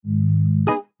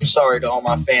I'm sorry to all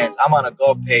my fans. I'm on a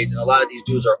golf page, and a lot of these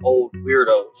dudes are old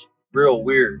weirdos. Real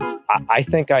weird. I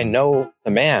think I know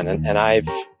the man, and I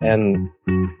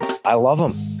love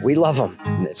him. We love him.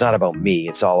 It's not about me.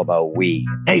 It's all about we.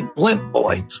 Hey, Blimp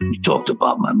boy, you talked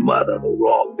about my mother the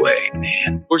wrong way,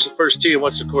 man. Where's the first tee and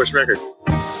what's the course record?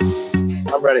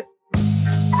 I'm ready.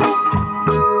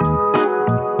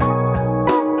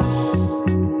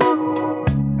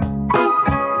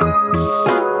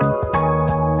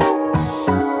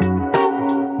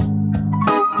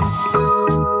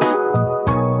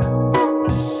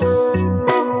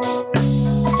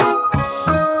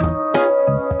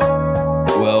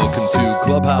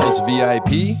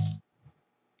 VIP.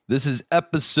 This is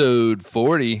episode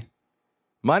 40.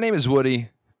 My name is Woody,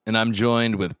 and I'm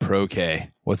joined with Pro K.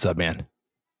 What's up, man?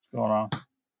 What's going on?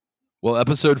 Well,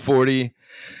 episode 40,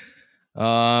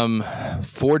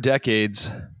 4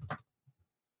 decades.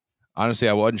 Honestly,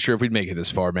 I wasn't sure if we'd make it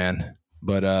this far, man,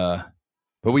 but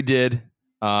we did.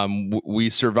 We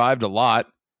survived a lot.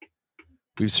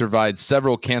 We've survived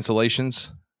several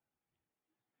cancellations.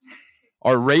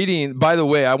 Our rating, by the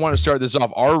way, I want to start this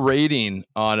off. Our rating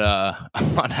on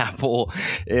Apple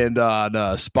and on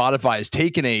Spotify is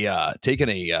taking a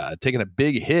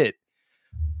big hit.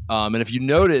 And if you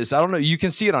notice, I don't know, you can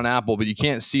see it on Apple, but you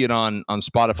can't see it on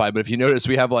Spotify. But if you notice,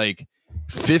 we have like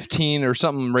 15 or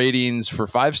something ratings for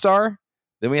 5-star.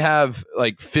 Then we have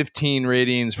like 15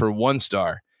 ratings for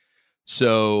 1-star.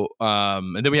 So,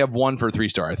 and then we have 1 for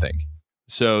 3-star, I think.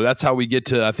 So that's how we get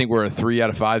to, I think we're a 3 out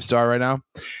of 5-star right now.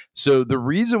 So the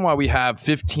reason why we have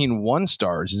 15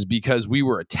 1-stars is because we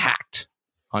were attacked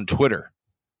on Twitter.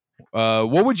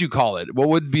 What would you call it? What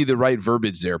would be the right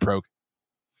verbiage there, Pro?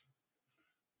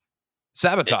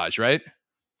 Sabotage, right?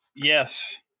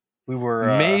 Yes. We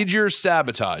were... Major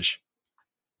sabotage.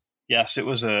 Yes, it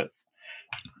was an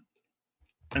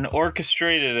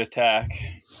orchestrated attack.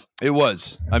 It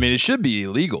was. I mean, it should be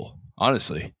illegal,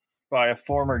 honestly. By a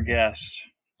former guest.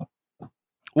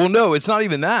 Well, no, it's not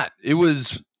even that. It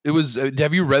was.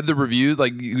 Have you read the review?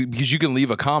 Like, because you can leave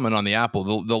a comment on the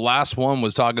Apple. The last one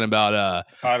was talking about.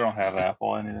 I don't have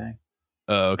Apple anything.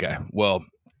 Okay. Well,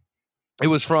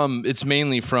 it's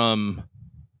mainly from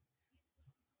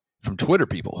Twitter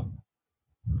people.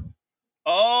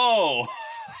 Oh,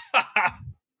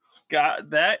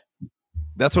 got that.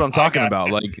 That's what I'm talking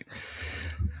about. Like,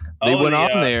 they went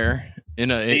on there.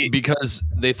 Because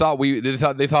they thought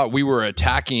we were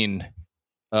attacking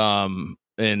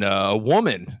and a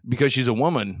woman because she's a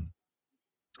woman,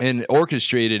 and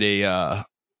orchestrated a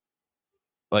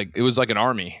like it was like an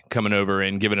army coming over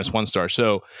and giving us 1-star.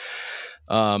 So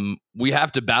we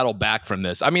have to battle back from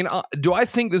this. I mean, do I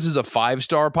think this is a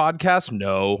 5-star podcast?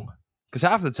 No, because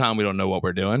half the time we don't know what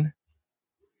we're doing.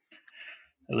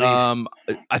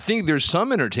 I think there's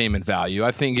some entertainment value.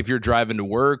 I think if you're driving to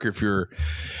work, or if you're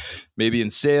maybe in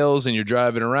sales and you're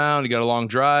driving around, you got a long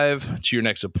drive to your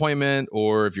next appointment,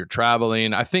 or if you're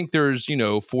traveling, I think there's,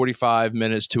 45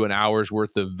 minutes to an hour's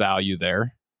worth of value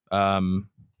there.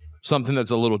 Something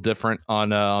that's a little different on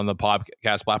the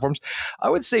podcast platforms. I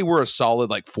would say we're a solid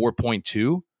like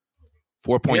 4.2,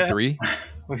 4.3.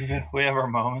 Yeah, we have our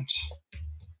moments.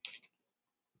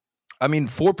 I mean,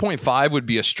 4.5 would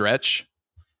be a stretch.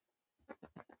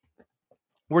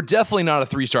 We're definitely not a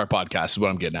 3-star podcast is what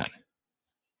I'm getting at.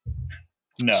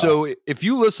 No. So if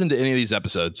you listen to any of these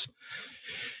episodes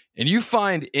and you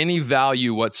find any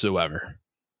value whatsoever,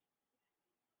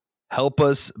 help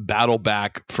us battle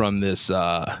back from this.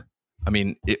 Can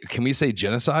we say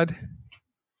genocide?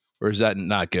 Or is that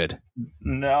not good?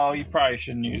 No, you probably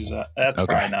shouldn't use that. That's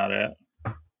okay. Probably not it.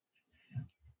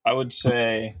 I would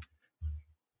say...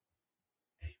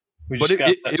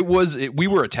 we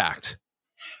were attacked.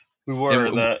 We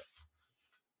were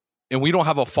and we don't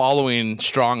have a following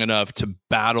strong enough to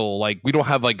battle. Like, we don't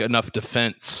have like enough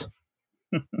defense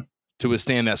to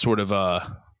withstand that sort of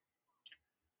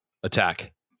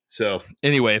attack. So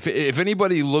anyway, if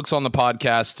anybody looks on the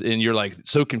podcast and you're like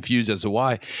so confused as to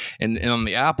why, and on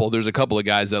the Apple, there's a couple of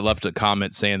guys that left a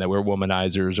comment saying that we're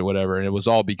womanizers or whatever, and it was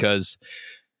all because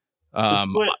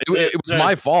it was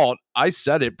my fault. I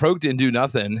said it. Pro didn't do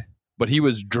nothing, but he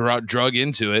was drug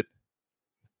into it.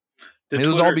 It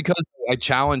was all because I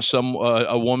challenged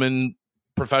a woman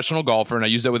professional golfer, and I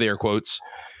use that with air quotes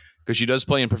because she does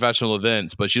play in professional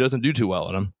events, but she doesn't do too well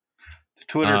in them. The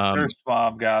Twitter thirst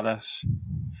mob got us.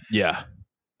 Yeah,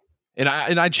 and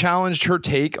I challenged her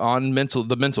take on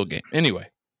the mental game. Anyway,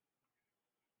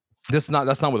 that's not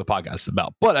what the podcast is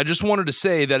about. But I just wanted to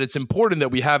say that it's important that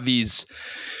we have these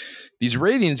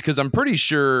ratings because I'm pretty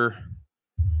sure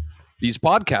these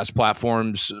podcast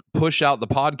platforms push out the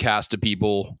podcast to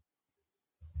people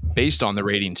based on the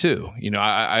rating too. You know,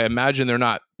 I imagine they're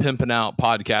not pimping out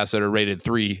podcasts that are rated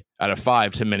 3 out of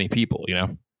 5 to many people, you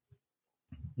know?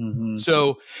 Mm-hmm.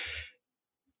 So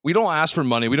we don't ask for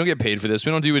money. We don't get paid for this.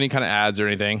 We don't do any kind of ads or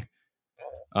anything.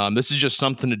 This is just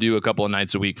something to do a couple of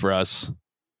nights a week for us.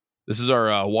 This is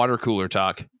our water cooler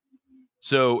talk.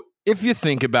 So if you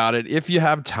think about it, if you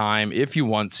have time, if you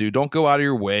want to, don't go out of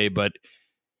your way. But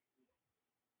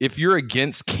if you're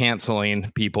against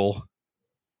canceling people,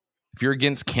 if you're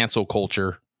against cancel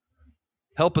culture,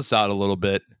 help us out a little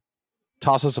bit.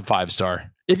 Toss us a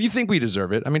 5-star. If you think we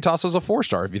deserve it, I mean, toss us a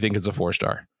 4-star if you think it's a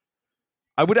 4-star.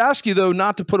 I would ask you, though,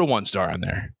 not to put a 1-star on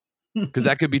there because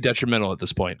that could be detrimental at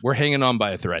this point. We're hanging on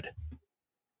by a thread.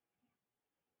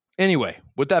 Anyway,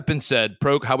 with that being said,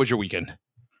 Proke, how was your weekend?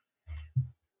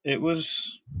 It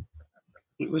was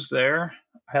there.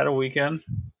 I had a weekend.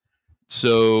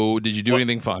 So, did you do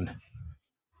anything fun?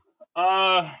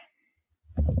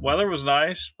 Weather was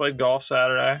nice. Played golf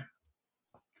Saturday.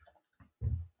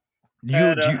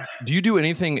 Do you do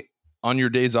anything on your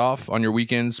days off, on your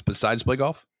weekends, besides play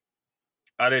golf?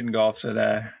 I didn't golf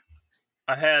today.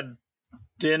 I had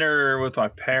dinner with my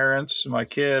parents and my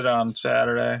kid on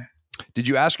Saturday. Did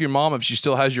you ask your mom if she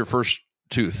still has your first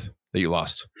tooth that you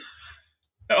lost?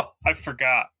 Oh, I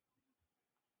forgot.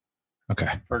 Okay.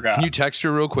 Forgot. Can you text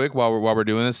her real quick while we're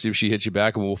doing this? See if she hits you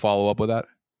back, and we'll follow up with that.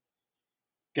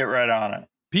 Get right on it.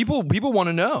 People want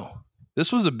to know.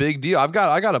 This was a big deal. I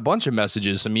got a bunch of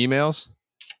messages, some emails.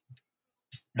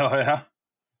 Oh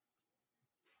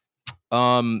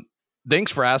yeah.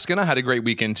 Thanks for asking. I had a great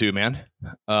weekend too, man.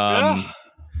 Yeah.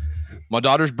 My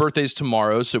daughter's birthday's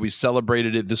tomorrow, so we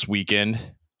celebrated it this weekend.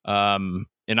 And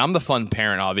I'm the fun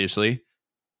parent, obviously.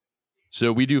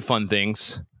 So we do fun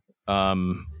things.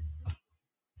 And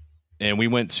we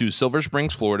went to Silver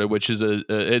Springs, Florida, which is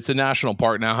it's a national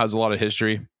park now, has a lot of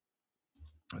history.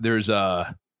 There's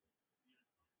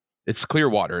it's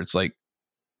Clearwater. It's like,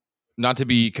 not to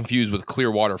be confused with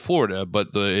Clearwater, Florida,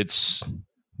 but the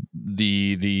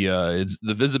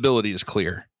visibility is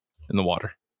clear in the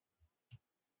water.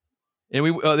 And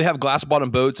they have glass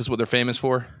bottom boats. That's what they're famous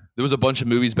for. There was a bunch of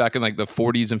movies back in like the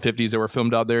 40s and 50s that were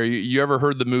filmed out there. You ever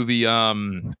heard the movie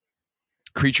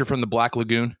Creature from the Black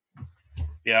Lagoon?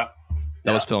 Yeah.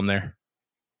 That was filmed there.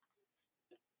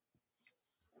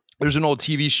 There's an old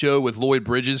TV show with Lloyd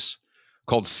Bridges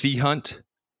called Sea Hunt.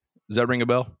 Does that ring a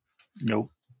bell?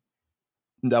 Nope.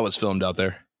 That was filmed out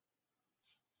there.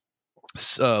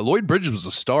 Lloyd Bridges was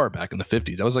a star back in the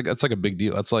 50s. That's like a big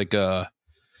deal. That's like it's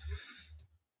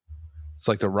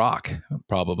like The Rock,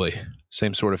 probably.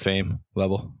 Same sort of fame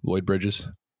level, Lloyd Bridges.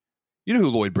 You know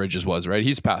who Lloyd Bridges was, right?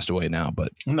 He's passed away now,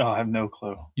 but... No, I have no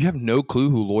clue. You have no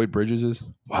clue who Lloyd Bridges is?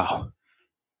 Wow.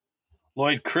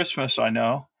 Lloyd Christmas, I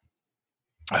know.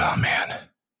 Oh, man.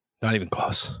 Not even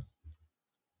close.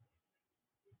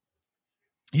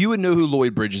 You would know who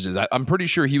Lloyd Bridges is. I'm pretty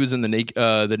sure he was in the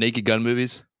Naked Gun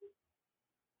movies.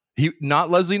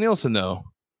 Not Leslie Nielsen, though.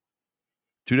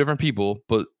 Two different people,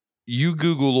 but you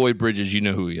Google Lloyd Bridges, you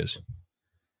know who he is.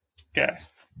 Okay.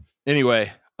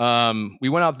 Anyway, we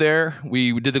went out there.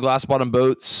 We did the glass bottom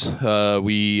boats.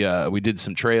 We did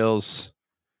some trails.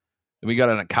 And we got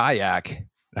on a kayak.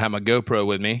 I had my GoPro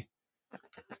with me.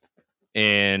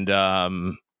 And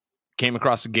came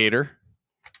across a gator.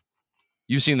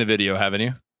 You've seen the video, haven't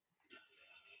you?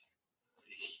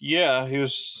 Yeah, he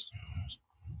was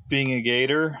being a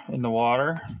gator in the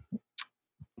water.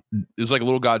 It was like a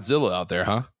little Godzilla out there,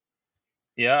 huh?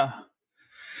 Yeah.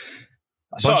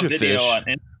 I Bunch saw a of video fish on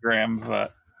Instagram,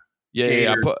 but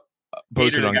yeah. I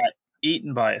posted gator on. got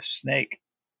eaten by a snake.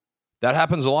 That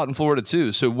happens a lot in Florida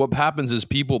too. So what happens is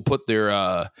people put their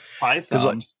Pythons.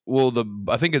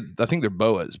 I think they're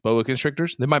boa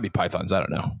constrictors. They might be pythons. I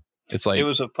don't know. It's like It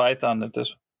was a python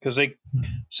because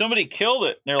somebody killed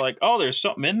it. They're like, oh, there's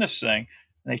something in this thing.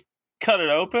 And they cut it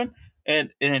open, and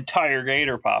an entire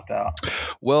gator popped out.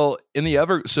 Well, in the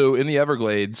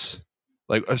Everglades,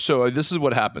 this is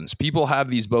what happens. People have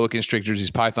these boa constrictors,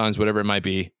 these pythons, whatever it might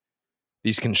be,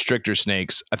 these constrictor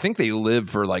snakes. I think they live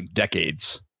for like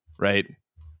decades, right?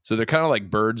 So they're kind of like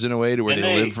birds in a way, to where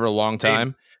they live for a long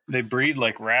time. They breed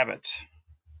like rabbits.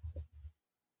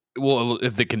 Well,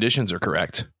 if the conditions are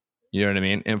correct, you know what I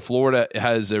mean? And Florida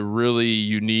has a really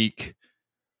unique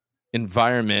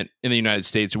environment in the United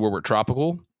States where we're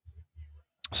tropical.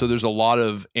 So there's a lot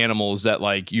of animals that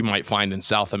like you might find in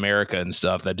South America and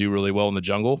stuff that do really well in the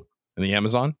jungle, in the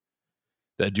Amazon,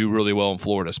 that do really well in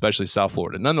Florida, especially South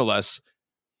Florida. Nonetheless,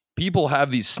 people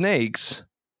have these snakes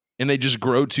and they just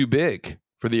grow too big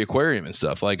for the aquarium and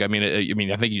stuff. Like, I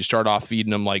think you start off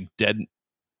feeding them like dead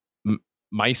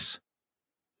mice.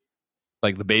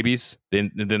 like the babies.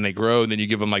 Then they grow, and then you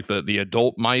give them like the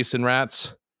adult mice and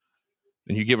rats,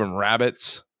 and you give them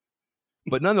rabbits.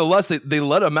 But nonetheless, they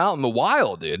let them out in the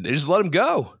wild, dude. They just let them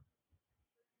go.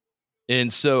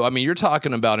 And so, I mean, you're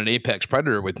talking about an apex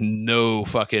predator with no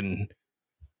fucking,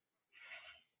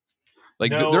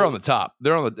 like, No. they're on the top.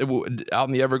 They're on the out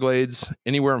in the Everglades,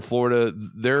 anywhere in Florida.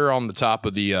 They're on the top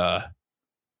of the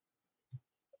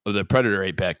predator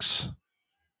apex.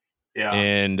 Yeah.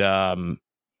 And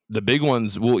the big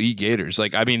ones will eat gators.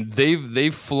 Like, I mean,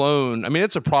 they've flown. I mean,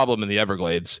 it's a problem in the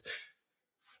Everglades.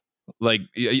 Like,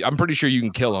 I'm pretty sure you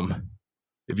can kill them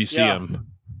if you see them.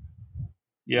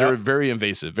 Yeah. They're very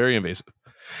invasive, very invasive.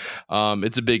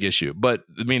 It's a big issue. But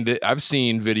I mean, I've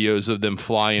seen videos of them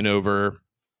flying over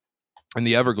in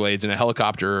the Everglades in a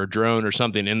helicopter or a drone or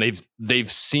something, and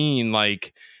they've seen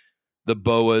like the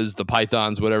boas, the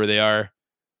pythons, whatever they are,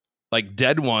 like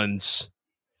dead ones,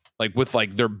 like with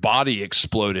like their body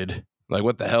exploded. Like,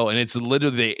 what the hell? And it's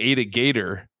literally they ate a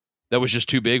gator that was just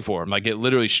too big for them. Like, it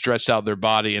literally stretched out their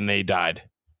body and they died.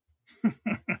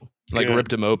 Like, Good.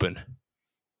 ripped them open.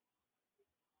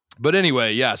 But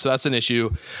anyway, yeah, so that's an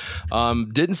issue.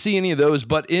 Didn't see any of those,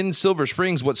 but in Silver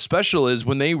Springs, what's special is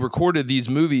when they recorded these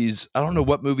movies, I don't know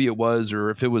what movie it was or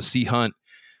if it was Sea Hunt,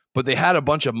 but they had a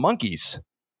bunch of monkeys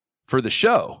for the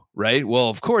show, right? Well,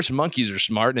 of course, monkeys are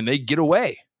smart and they get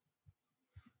away.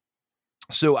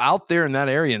 So out there in that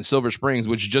area in Silver Springs,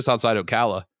 which is just outside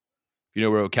Ocala, you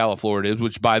know where Ocala, Florida is,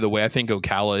 which, by the way, I think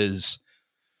Ocala is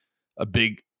a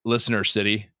big listener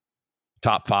city,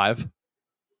 top 5.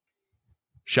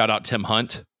 Shout out Tim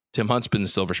Hunt. Tim Hunt's been to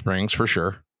Silver Springs for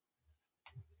sure.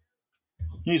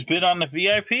 He's been on the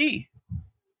VIP.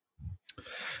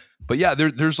 But yeah,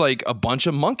 there's like a bunch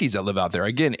of monkeys that live out there.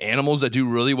 Again, animals that do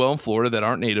really well in Florida that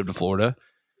aren't native to Florida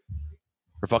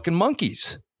are fucking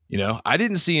monkeys. You know, I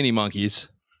didn't see any monkeys,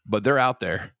 but they're out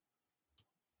there.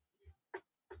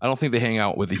 I don't think they hang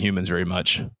out with the humans very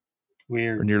much or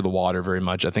Weird. near the water very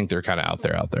much. I think they're kind of out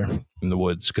there in the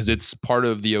woods because it's part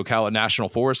of the Ocala National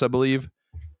Forest, I believe.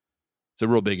 It's a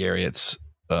real big area. It's,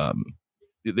 I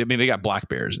mean, they got black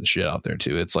bears and shit out there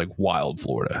too. It's like wild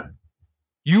Florida.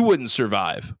 You wouldn't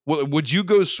survive. Would you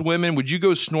go swimming? Would you go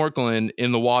snorkeling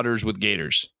in the waters with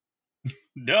gators?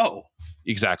 No.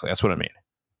 Exactly. That's what I mean.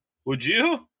 Would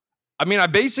you? I mean, I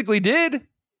basically did.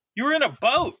 You were in a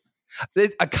boat.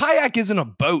 A kayak isn't a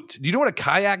boat. Do you know what a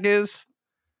kayak is?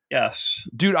 Yes.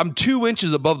 Dude, I'm 2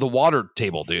 inches above the water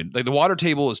table, dude. Like, the water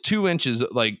table is 2 inches.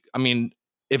 Like, I mean,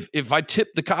 if I tip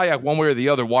the kayak one way or the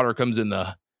other, water comes in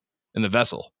the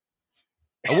vessel.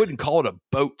 I wouldn't call it a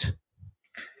boat.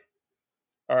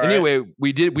 All right. Anyway,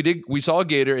 we saw a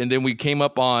gator, and then we came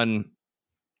up on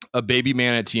a baby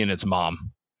manatee and its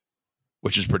mom,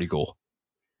 which is pretty cool.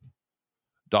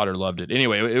 Daughter loved it.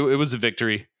 Anyway, it was a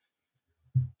victory.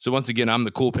 So once again, I'm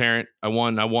the cool parent. I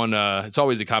won. It's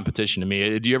always a competition to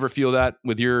me. Do you ever feel that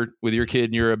with your kid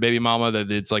and you're a baby mama,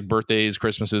 that it's like birthdays,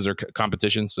 Christmases, or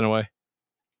competitions in a way?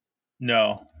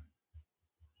 No.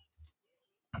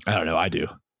 I don't know. I do.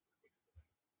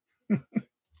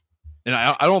 And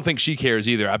I don't think she cares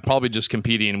either. I'm probably just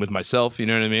competing with myself. You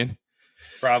know what I mean?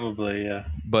 Probably, yeah.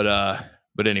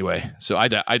 But anyway, so I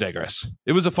digress.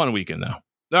 It was a fun weekend though.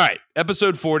 All right,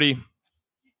 episode 40.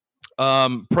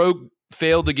 Pro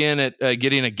failed again at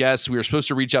getting a guest. We were supposed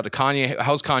to reach out to Kanye.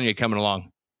 How's Kanye coming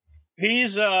along?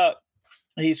 He's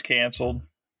canceled.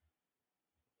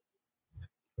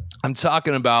 I'm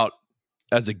talking about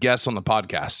as a guest on the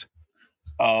podcast.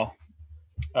 Oh.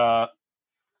 I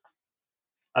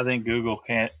think Google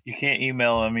you can't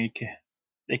email him.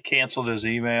 They canceled his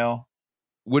email.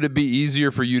 Would it be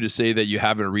easier for you to say that you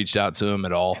haven't reached out to him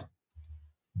at all?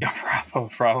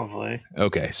 Probably.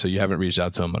 Okay, so you haven't reached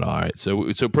out to him at all. All right. So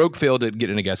Proke failed at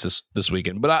getting a guest this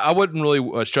weekend, but I wouldn't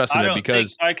really stress it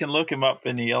because I can look him up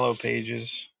in the yellow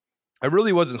pages. I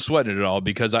really wasn't sweating it at all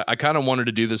because I kind of wanted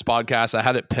to do this podcast. I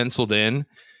had it penciled in,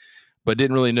 but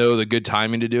didn't really know the good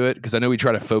timing to do it because I know we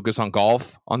try to focus on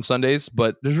golf on Sundays,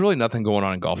 but there's really nothing going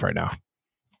on in golf right now.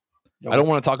 Nope. I don't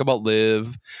want to talk about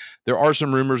Liv. There are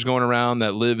some rumors going around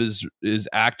that Liv is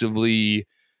actively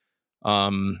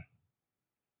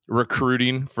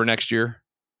recruiting for next year,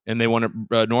 and they want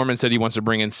to. Norman said he wants to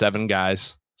bring in 7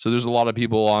 guys. So there's a lot of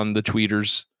people on the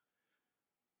tweeters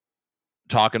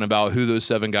talking about who those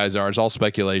 7 guys are. It's all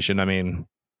speculation. I mean,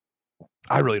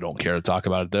 I really don't care to talk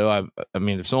about it though. I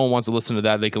mean, if someone wants to listen to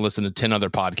that, they can listen to 10 other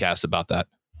podcasts about that.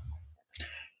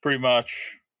 Pretty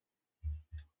much.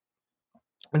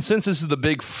 And since this is the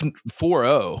big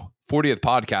 40th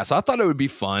podcast, I thought it would be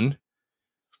fun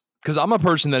because I'm a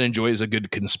person that enjoys a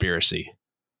good conspiracy.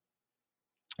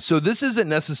 So this isn't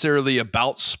necessarily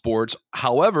about sports.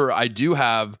 However, I do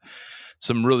have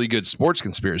some really good sports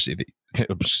conspiracy.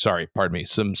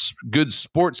 Some good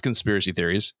sports conspiracy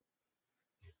theories.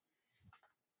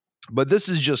 But this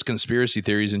is just conspiracy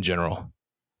theories in general.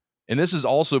 And this is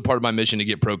also part of my mission to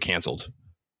get Pro canceled.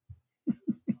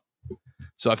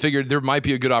 So I figured there might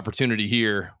be a good opportunity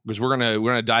here because we're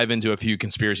gonna dive into a few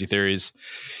conspiracy theories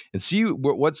and see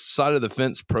what side of the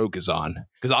fence Proke is on.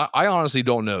 Because I honestly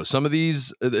don't know. Some of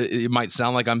these, it might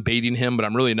sound like I'm baiting him, but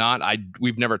I'm really not.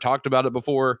 We've never talked about it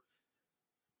before.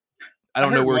 I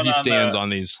don't know where he stands on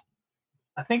these.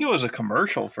 I think it was a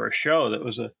commercial for a show that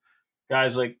was a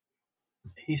guy's like,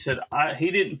 he said he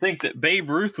didn't think that Babe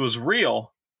Ruth was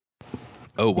real.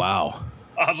 Oh, wow.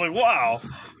 I was like, wow,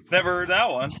 never heard that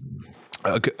one.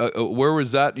 Where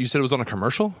was that? You said it was on a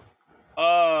commercial?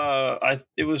 I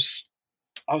was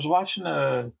watching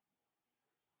the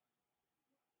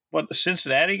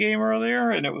Cincinnati game earlier,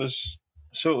 and it was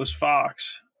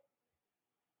Fox.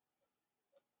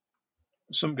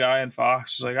 Some guy in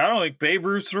Fox is like, I don't think Babe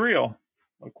Ruth's real.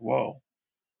 Like, whoa,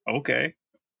 okay,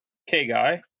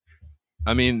 guy.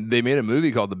 I mean, they made a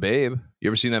movie called The Babe. You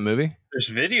ever seen that movie? There's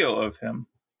video of him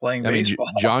playing baseball.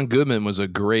 John Goodman was a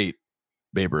great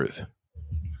Babe Ruth.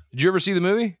 Did you ever see the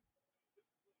movie?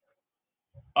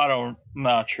 I'm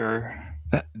not sure.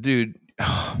 Dude,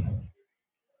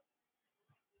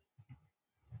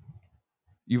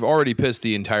 you've already pissed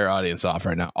the entire audience off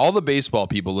right now. All the baseball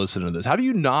people listen to this. How do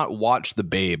you not watch The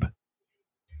Babe?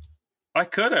 I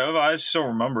could have. I still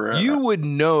remember it. You would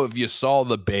know if you saw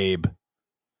The Babe.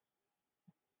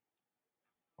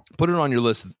 Put it on your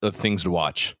list of things to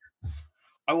watch.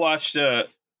 I watched a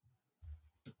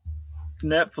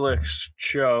Netflix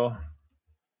show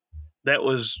that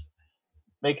was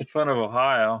making fun of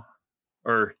Ohio,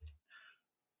 or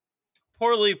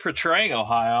poorly portraying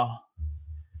Ohio.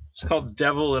 It's called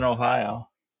Devil in Ohio.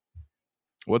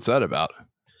 What's that about?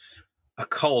 A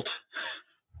cult.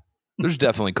 There's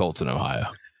definitely cults in Ohio.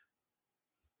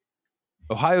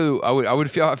 I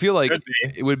feel like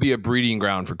it would be a breeding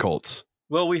ground for cults.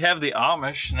 Well, we have the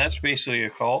Amish, and that's basically a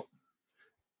cult.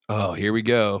 Oh, here we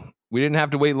go. We didn't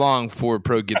have to wait long before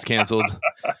Pro gets canceled.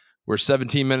 We're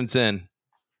 17 minutes in.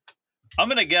 I'm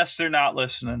gonna guess they're not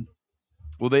listening.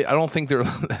 Well, I don't think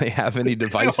they have any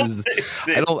devices.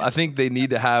 I think they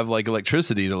need to have like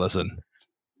electricity to listen.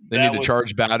 They need to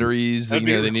charge batteries. That'd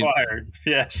be required.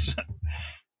 Yes.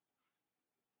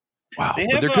 Wow.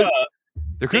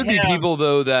 There could be people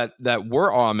though that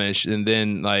were Amish and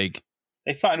then like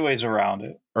they find ways around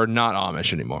it. Are not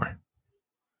Amish anymore.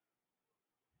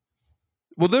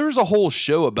 Well, there was a whole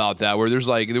show about that where there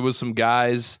was some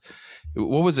guys.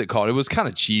 What was it called? It was kind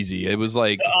of cheesy. It was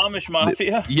like the Amish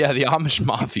Mafia. The Amish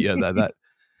Mafia. that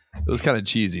it was kind of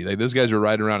cheesy. Like those guys were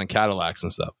riding around in Cadillacs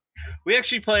and stuff. We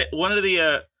actually played one of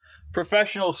the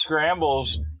professional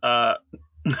scrambles from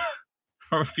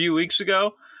a few weeks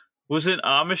ago. Was in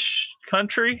Amish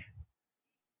country,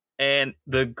 and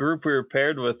the group we were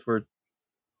paired with were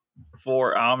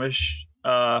four Amish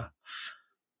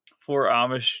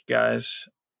guys,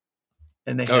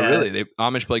 and they really? They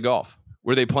Amish play golf.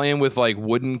 Were they playing with like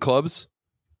wooden clubs?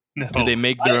 No. Did they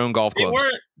make their own golf clubs?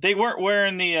 They weren't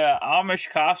wearing the Amish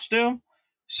costume,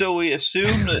 so we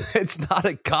assumed that it's not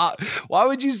a Why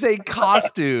would you say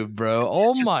costume, bro?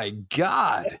 Oh my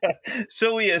god!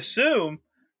 So we assume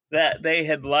that they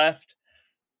had left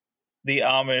the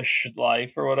Amish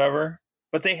life or whatever,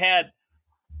 but they had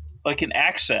like an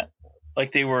accent,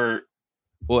 like they were.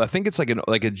 Well, I think it's like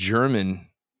a German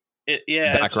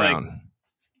background. Like,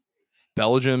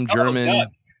 Belgium, German,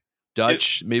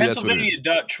 Dutch. Maybe that's what it is.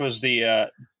 Dutch was the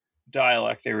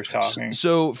dialect they were talking.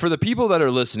 So for the people that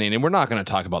are listening, and we're not going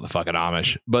to talk about the fucking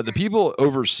Amish, but the people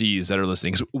overseas that are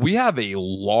listening, 'cause we have a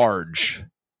large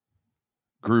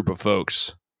group of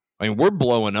folks. I mean, we're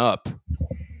blowing up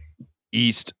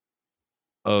east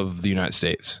of the United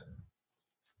States.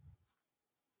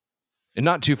 And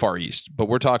not too far east, but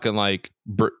we're talking like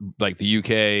the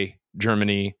UK,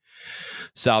 Germany,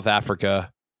 South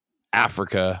Africa,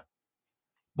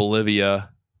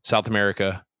 Bolivia, South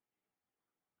America,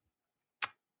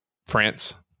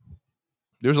 France.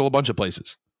 There's a whole bunch of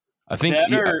places. I think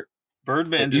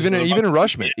Birdman even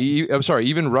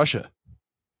Russia.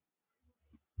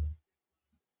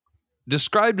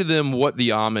 Describe to them what the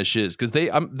Amish is, because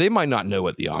they might not know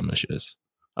what the Amish is.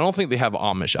 I don't think they have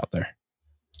Amish out there.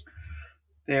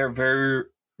 They're very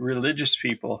religious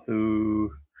people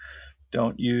who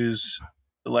don't use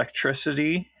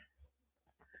electricity.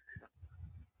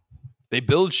 They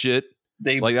build shit.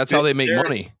 That's how they make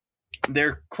money.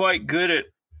 They're quite good at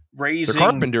raising. They're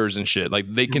carpenters and shit. Like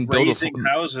they can build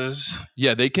houses.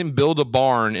 Yeah, they can build a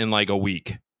barn in like a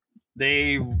week.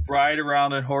 They ride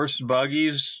around in horse and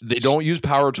buggies. They don't use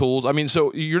power tools. I mean,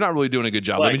 so you're not really doing a good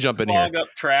job. Let me jump in here. Clog up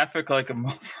traffic like a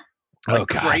Oh,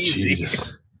 God, crazy.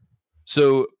 Jesus.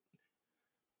 So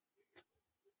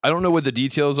I don't know what the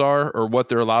details are or what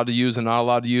they're allowed to use and not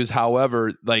allowed to use.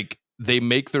 However, like they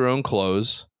make their own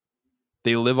clothes.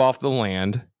 They live off the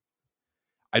land.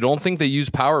 I don't think they use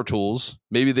power tools.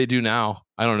 Maybe they do now.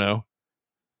 I don't know.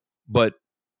 But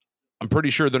I'm pretty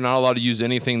sure they're not allowed to use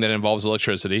anything that involves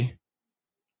electricity,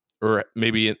 or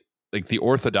maybe like the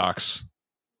Orthodox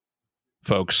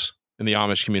folks in the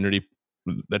Amish community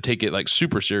that take it like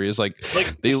super serious. Like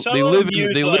they live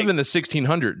in the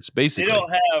 1600s, basically. They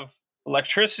don't have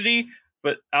electricity,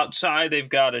 but outside they've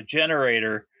got a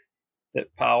generator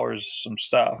that powers some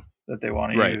stuff that they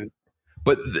want to use.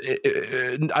 But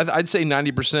I'd say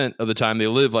 90% of the time they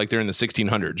live like they're in the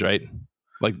 1600s, right?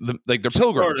 Like they're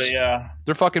pilgrims. Sorta, yeah.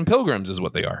 They're fucking pilgrims is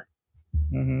what they are.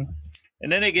 Mm-hmm.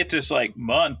 And then they get this like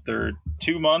month or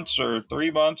 2 months or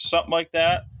 3 months, something like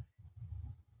that.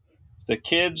 The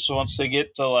kids, once they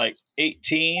get to like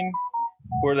 18,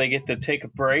 where they get to take a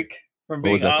break from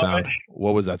being Amish.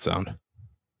 What was that sound?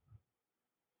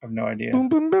 I have no idea. Boom,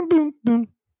 boom, boom, boom, boom.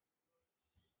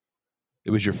 It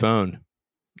was your phone.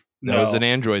 That was an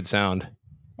Android sound.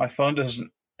 My phone doesn't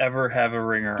ever have a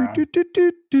ringer on.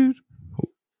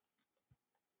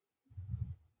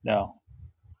 No.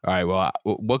 All right. Well,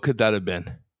 what could that have been?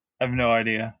 I have no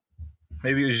idea.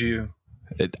 Maybe it was you.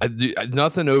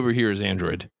 Nothing over here is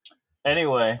Android.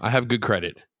 Anyway. I have good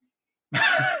credit.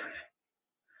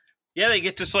 Yeah, they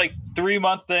get this like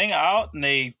 3-month thing out and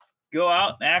they go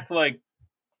out and act like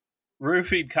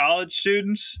roofied college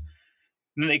students.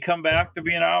 And then they come back to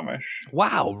being Amish.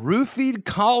 Wow. Roofied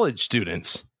college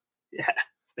students. Yeah.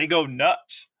 They go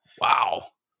nuts. Wow.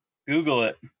 Google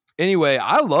it. Anyway,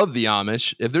 I love the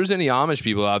Amish. If there's any Amish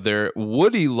people out there,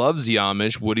 Woody loves the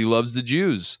Amish. Woody loves the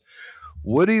Jews.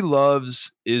 Woody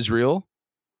loves Israel.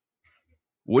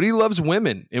 Woody loves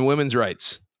women and women's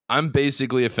rights. I'm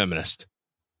basically a feminist.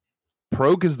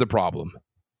 Proke is the problem.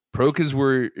 Proke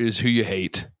is who you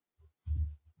hate.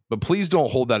 But please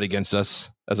don't hold that against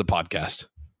us as a podcast.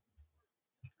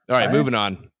 All right, moving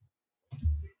on.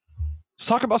 Let's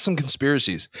talk about some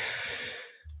conspiracies.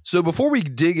 So before we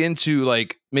dig into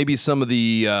like maybe some of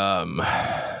the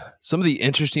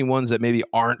interesting ones that maybe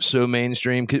aren't so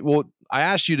mainstream, well, I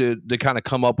asked you to kind of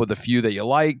come up with a few that you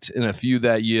liked and a few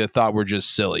that you thought were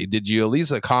just silly. Did you at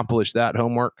least accomplish that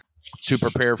homework to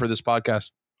prepare for this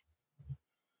podcast?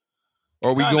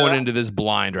 Or are we going into this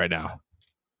blind right now?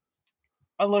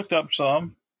 I looked up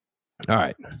some. All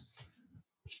right.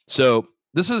 So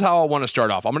this is how I want to start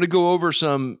off. I'm going to go over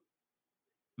some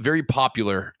very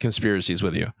popular conspiracies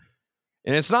with you.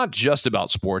 And it's not just about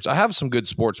sports. I have some good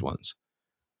sports ones.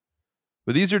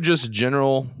 But these are just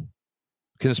general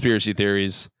conspiracy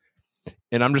theories.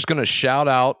 And I'm just going to shout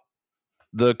out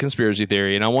the conspiracy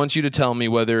theory. And I want you to tell me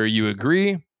whether you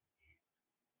agree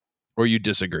or you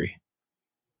disagree.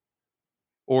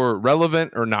 Or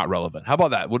relevant or not relevant. How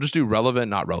about that? We'll just do relevant,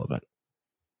 not relevant.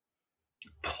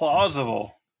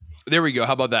 Plausible. There we go.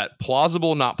 How about that?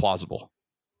 Plausible, not plausible.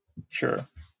 Sure.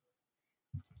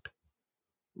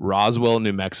 Roswell,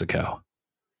 New Mexico.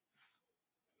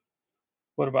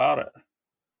 What about it?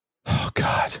 Oh,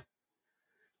 God.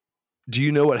 Do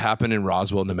you know what happened in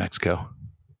Roswell, New Mexico?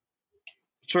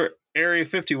 It's where Area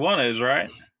 51 is,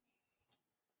 right?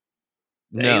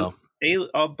 No.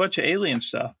 A bunch of alien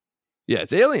stuff. Yeah,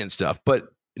 it's alien stuff. But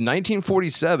in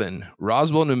 1947,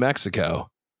 Roswell, New Mexico,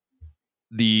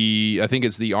 I think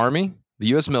it's the Army, the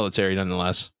U.S. military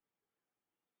nonetheless,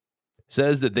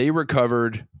 says that they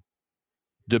recovered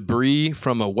debris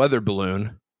from a weather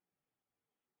balloon.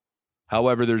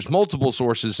 However, there's multiple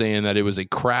sources saying that it was a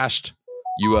crashed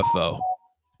UFO.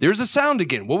 There's a sound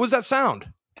again. What was that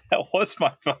sound? That was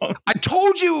my phone. I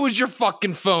told you it was your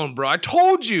fucking phone, bro. I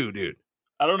told you, dude.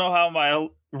 I don't know how my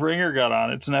ringer got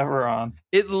on. It's never on.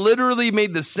 It literally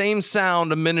made the same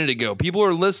sound a minute ago. People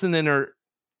are listening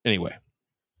anyway.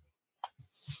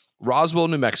 Roswell,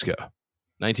 New Mexico,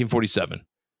 1947.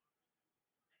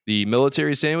 The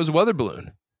military saying it was a weather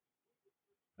balloon.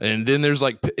 And then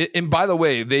and by the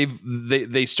way,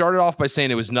 they started off by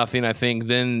saying it was nothing, I think.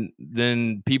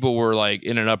 Then people were like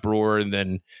in an uproar, and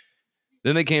then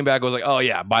they came back and was like, oh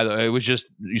yeah, by the way, it was just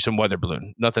some weather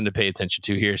balloon. Nothing to pay attention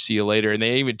to here. See you later. And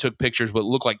they even took pictures what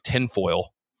looked like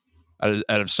tinfoil out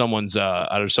of someone's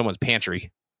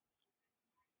pantry.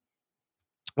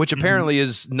 Which apparently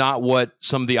is not what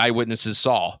some of the eyewitnesses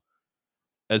saw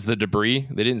as the debris.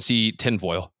 They didn't see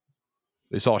tinfoil.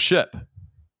 They saw a ship.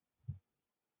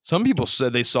 Some people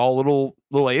said they saw little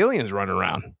aliens running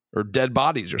around or dead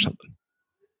bodies or something.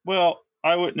 Well,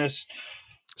 eyewitness.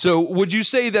 So would you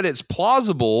say that it's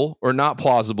plausible or not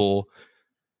plausible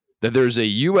that there's a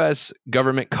U.S.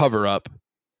 government cover-up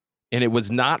and it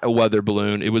was not a weather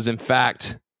balloon? It was, in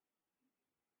fact,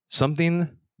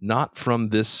 something not from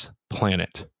this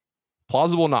planet.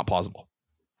 Plausible, not plausible?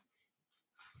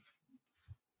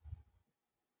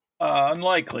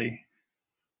 Unlikely.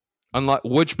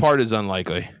 Which part is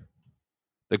unlikely?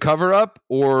 The cover-up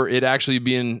or it actually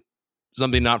being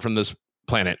something not from this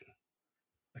planet?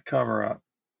 The cover-up.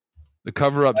 The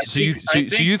cover-up. So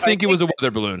you think it was a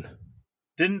weather balloon?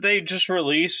 Didn't they just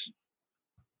release,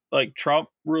 like Trump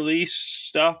released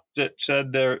stuff that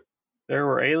said there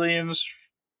were aliens?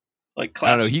 Like I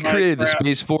don't know. He created the crap?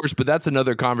 Space Force, but that's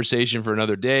another conversation for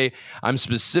another day. I'm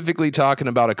specifically talking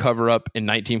about a cover-up in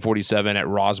 1947 at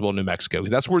Roswell, New Mexico,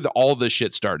 because that's where all this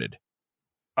shit started.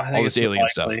 I think all this it's alien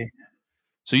stuff.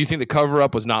 So you think the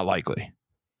cover-up was not likely?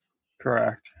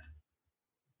 Correct.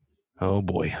 Oh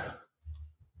boy.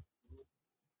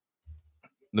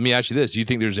 Let me ask you this: do you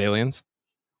think there's aliens?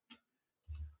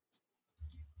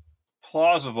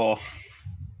 Plausible.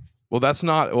 Well, that's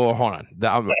not. Well, hold on.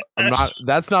 I'm not.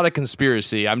 That's not a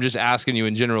conspiracy. I'm just asking you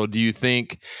in general. Do you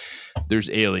think there's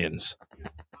aliens?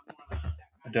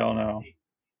 I don't know.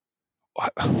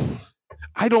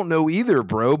 I don't know either,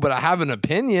 bro. But I have an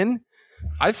opinion.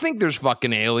 I think there's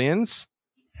fucking aliens.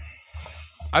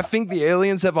 I think the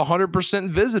aliens have 100%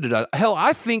 visited us. Hell,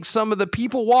 I think some of the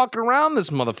people walking around this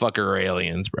motherfucker are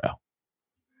aliens, bro.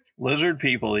 Lizard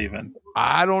people, even.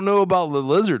 I don't know about the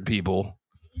lizard people.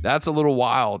 That's a little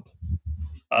wild.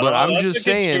 But I'm just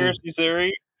saying. Conspiracy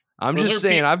theory. I'm just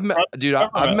saying. I've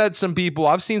met some people.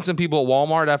 I've seen some people at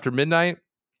Walmart after midnight.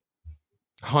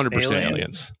 100%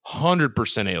 aliens.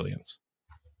 100% aliens.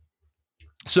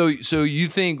 So you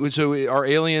think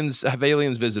have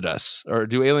aliens visit us, or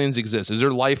do aliens exist? Is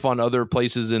there life on other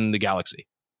places in the galaxy?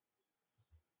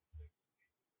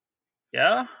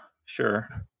 Yeah, sure.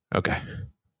 Okay.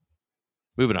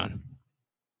 Moving on.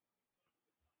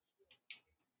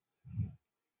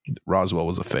 Roswell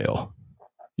was a fail.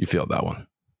 You failed that one.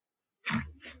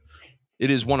 It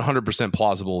is 100%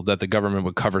 plausible that the government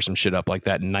would cover some shit up like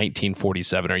that in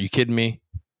 1947. Are you kidding me?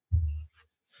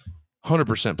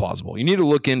 100% plausible. You need to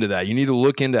look into that. You need to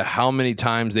look into how many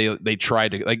times they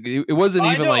tried to, like, it wasn't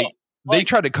even like they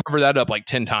tried to cover that up like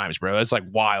 10 times, bro. It's like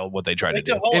wild what they tried to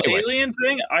do. The whole alien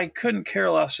thing, I couldn't care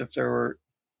less if there were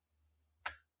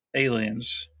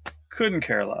aliens. Couldn't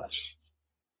care less.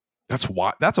 That's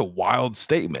a wild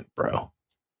statement, bro.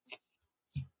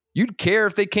 You'd care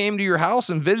if they came to your house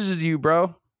and visited you,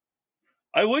 bro.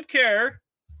 I would care,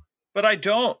 but I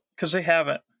don't, because they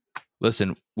haven't.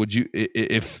 Listen, would you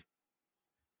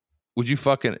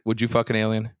fuck an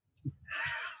alien?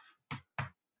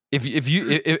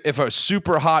 If a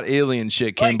super hot alien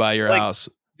chick came by your house,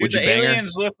 would you bang her? Do the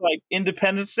aliens look like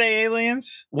Independence Day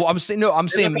aliens? Well, I'm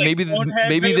saying maybe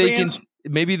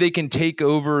they can take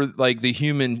over like the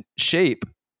human shape.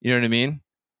 You know what I mean?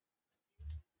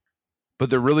 But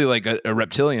they're really like a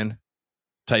reptilian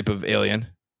type of alien.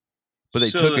 But they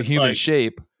took a human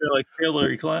shape. They're like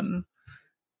Hillary Clinton.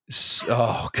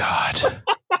 Oh God.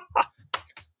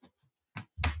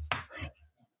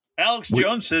 Alex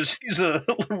Jones says he's a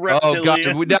reptilian. Oh God,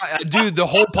 dude, the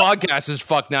whole podcast is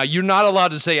fucked now. You're not allowed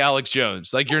to say Alex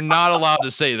Jones. Like, you're not allowed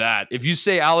to say that. If you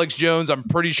say Alex Jones, I'm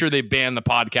pretty sure they ban the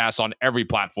podcast on every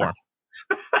platform.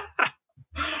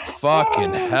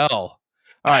 Fucking hell.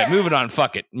 All right, moving on.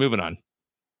 Fuck it. Moving on.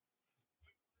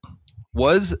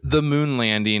 Was the moon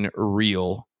landing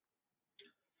real?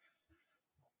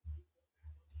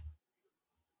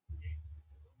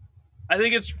 I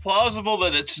think it's plausible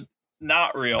that it's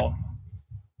not real.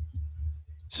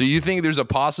 So you think there's a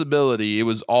possibility it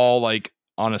was all like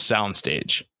on a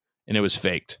soundstage and it was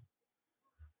faked?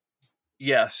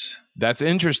 Yes. That's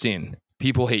interesting.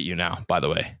 People hate you now, by the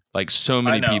way. Like, so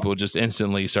many people just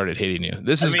instantly started hating you.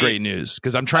 This is great news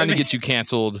because I'm trying to get you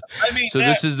canceled.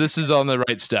 This is on the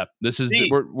right step.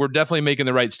 We're definitely making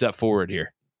the right step forward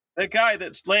here. The guy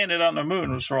that's landed on the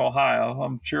moon was from Ohio.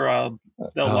 I'm sure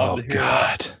they'll love to hear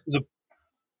that.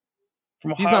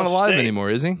 From Ohio He's not alive State. anymore,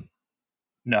 is he?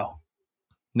 No.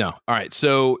 All right.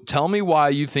 So tell me why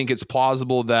you think it's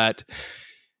plausible that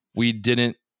we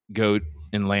didn't go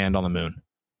and land on the moon.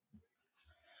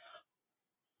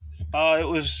 It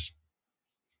was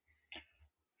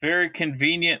very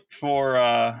convenient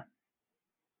for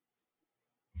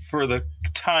the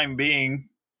time being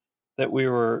that we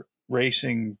were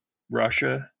racing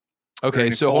Russia.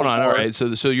 Okay, so hold on. All right,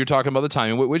 so you're talking about the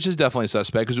timing, which is definitely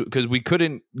suspect because we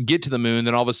couldn't get to the moon.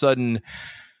 Then all of a sudden,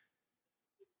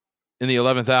 in the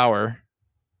 11th hour,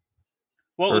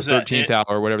 what was 13th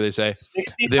hour, whatever they say,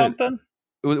 60 something.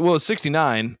 it's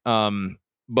 69.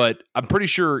 But I'm pretty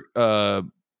sure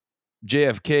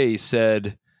JFK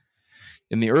said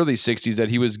in the early 60s that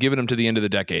he was giving them to the end of the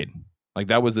decade. Like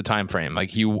that was the time frame. Like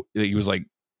he was like,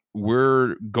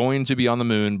 we're going to be on the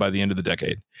moon by the end of the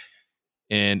decade.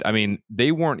 And I mean,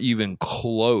 they weren't even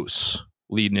close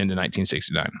leading into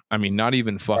 1969. I mean, not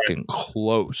even fucking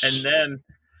close. And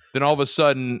then all of a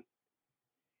sudden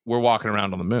we're walking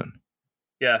around on the moon.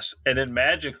 Yes. And then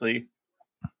magically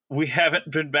we haven't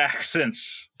been back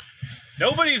since.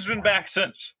 Nobody's been back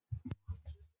since.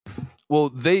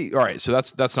 Well, all right. So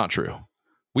that's not true.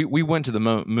 We went to the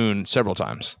moon several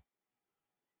times.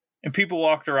 And people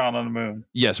walked around on the moon.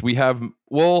 Yes, we have.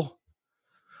 Well,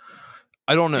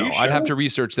 I don't know. Sure? I'd have to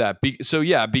research that.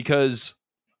 Because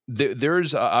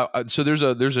there's a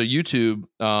YouTube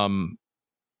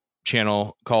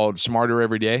channel called Smarter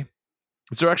Every Day.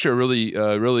 It's actually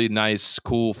a really nice,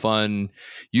 cool, fun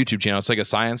YouTube channel. It's like a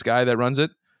science guy that runs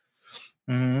it.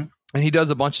 Mm-hmm. And he does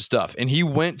a bunch of stuff. And he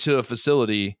went to a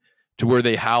facility to where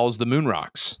they house the moon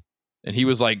rocks. And he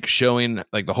was like showing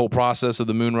like the whole process of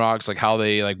the moon rocks, like how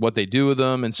they like what they do with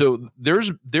them. And so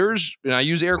there's, and I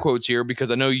use air quotes here because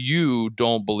I know you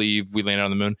don't believe we landed on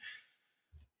the moon.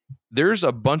 There's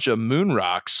a bunch of moon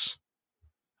rocks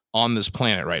on this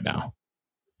planet right now.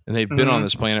 And they've been on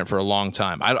this planet for a long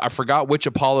time. I forgot which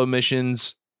Apollo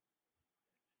missions.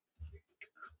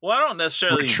 Well, I don't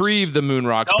necessarily retrieve the moon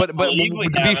rocks, but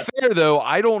to be fair though,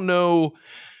 I don't know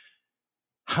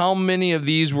how many of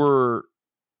these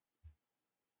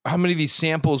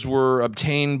samples were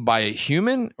obtained by a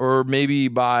human or maybe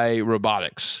by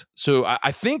robotics. So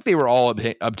I think they were all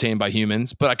obtained by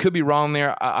humans, but I could be wrong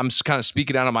there. I'm just kind of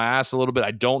speaking out of my ass a little bit.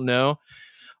 I don't know.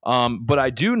 But I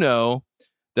do know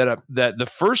that the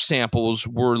first samples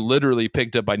were literally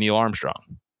picked up by Neil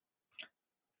Armstrong.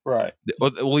 Right.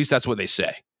 Well, at least that's what they say.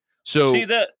 So see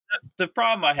that the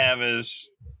problem I have is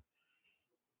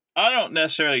I don't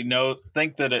necessarily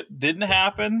think that it didn't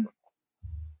happen,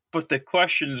 but the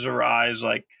questions arise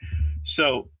like,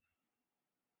 so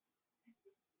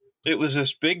it was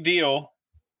this big deal,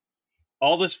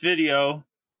 all this video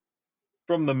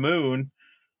from the moon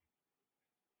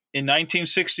in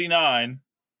 1969,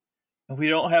 and we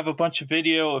don't have a bunch of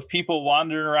video of people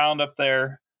wandering around up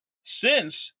there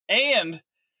since, and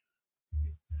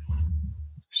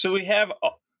so we have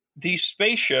these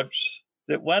spaceships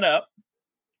that went up,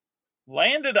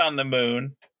 landed on the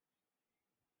moon.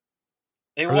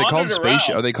 Are they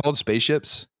called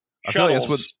spaceships? Shuttles. I feel like that's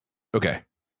what. Okay.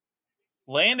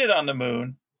 Landed on the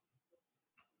moon.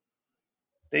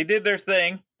 They did their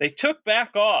thing. They took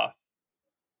back off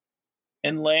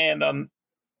and land on.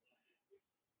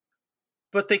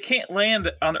 But they can't land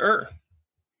on Earth.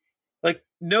 Like,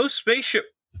 no spaceship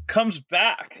comes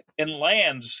back and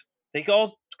lands. They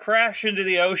all crash into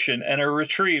the ocean and are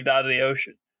retrieved out of the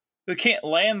ocean. We can't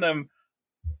land them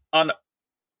on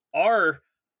our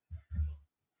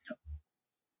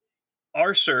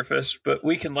surface, but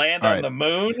we can land on the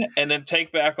moon and then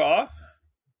take back off.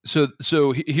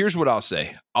 So here's what I'll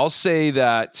say. I'll say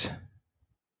that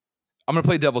I'm going to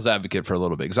play devil's advocate for a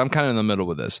little bit because I'm kind of in the middle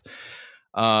with this.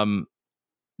 To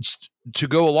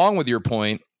go along with your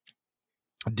point,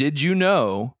 did you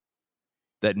know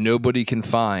that nobody can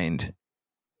find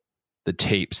the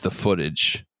tapes, the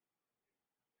footage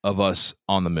of us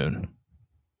on the moon?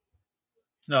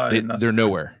 No, they're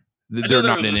nowhere. They're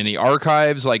not in any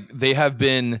archives. Like, they have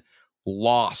been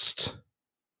lost.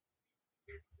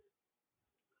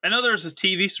 I know there's a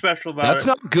TV special about that's it.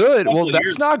 Not good. Well,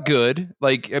 that's not good.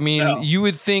 Like, I mean, You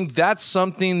would think that's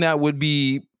something that would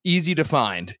be easy to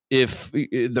find. If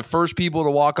the first people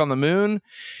to walk on the moon,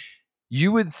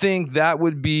 you would think that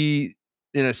would be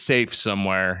in a safe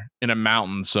somewhere, in a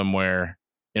mountain somewhere,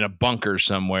 in a bunker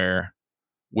somewhere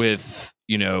with,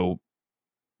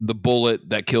 the bullet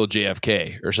that killed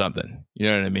JFK or something. You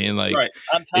know what I mean? Like, right.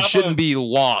 It shouldn't be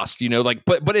lost,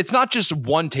 but it's not just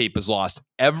one tape is lost.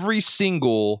 Every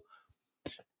single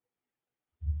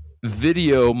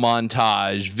video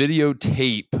montage,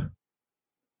 videotape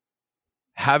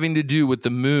having to do with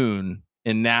the moon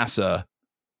and NASA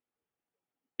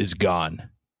is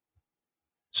gone.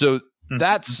 So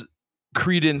that's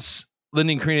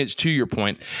lending credence to your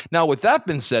point. Now, with that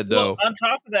being said, though, on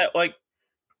top of that, like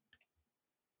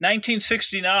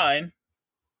 1969,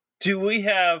 do we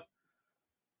have?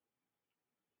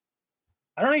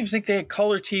 I don't even think they had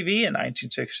color TV in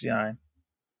 1969.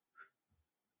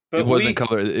 But it wasn't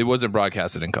color. It wasn't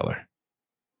broadcasted in color.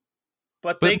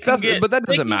 But that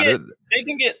doesn't matter. They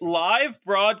can get live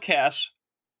broadcasts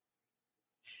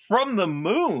from the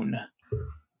moon.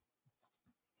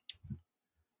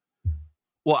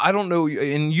 Well, I don't know,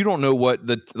 and you don't know what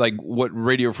what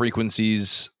radio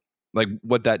frequencies, like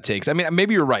what that takes. I mean,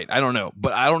 maybe you're right. I don't know,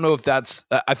 but I don't know if that's.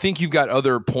 I think you've got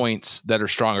other points that are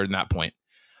stronger than that point.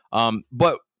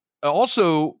 But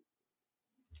also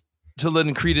to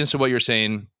lend credence to what you're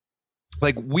saying,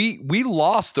 like we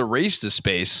lost the race to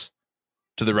space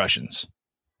to the Russians.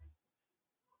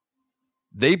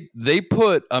 They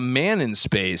put a man in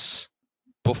space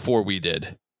before we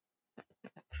did.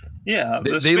 Yeah,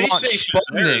 the they space launched station's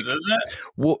there, Sputnik. doesn't it?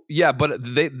 Well, yeah, but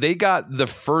they got the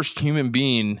first human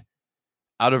being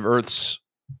out of Earth's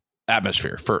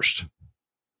atmosphere first.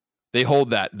 They hold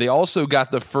that. They also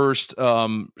got the first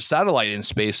satellite in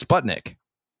space, Sputnik.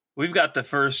 We've got the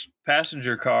first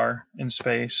passenger car in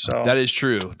space. So That is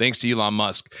true, thanks to Elon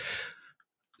Musk.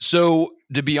 So,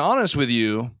 to be honest with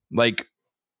you, like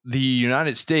the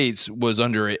United States was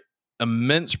under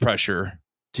immense pressure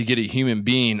to get a human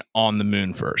being on the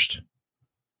moon first.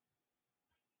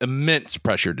 Immense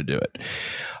pressure to do it.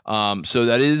 So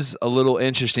that is a little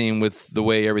interesting with the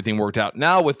way everything worked out.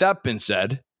 Now, with that being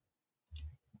said,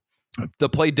 to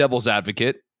play devil's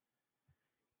advocate,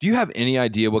 do you have any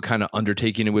idea what kind of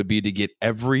undertaking it would be to get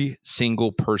every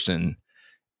single person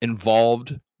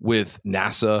involved with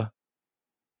NASA,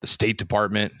 the State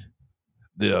Department,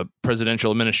 the presidential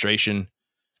administration,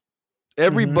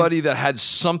 everybody that had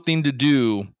something to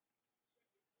do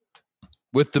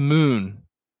with the moon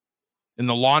and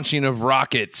the launching of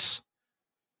rockets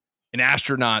and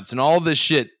astronauts and all this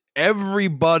shit,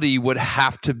 everybody would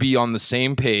have to be on the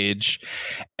same page.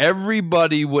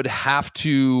 Everybody would have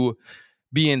to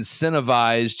be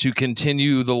incentivized to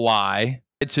continue the lie,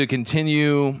 to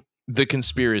continue the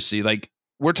conspiracy. Like,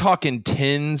 we're talking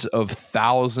tens of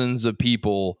thousands of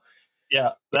people.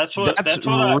 yeah, that's what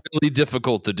really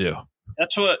difficult to do.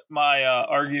 That's what my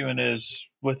argument is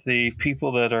with the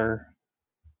people that are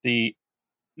the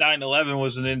 9/11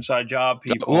 was an inside job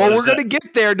people. Well, we're going to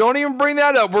get there. Don't even bring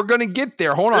that up. We're going to get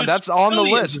there. Hold on. That's on the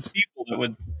list. Of people that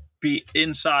would be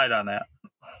inside on that.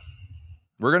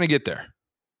 We're going to get there.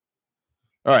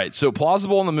 All right. So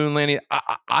plausible on the moon landing.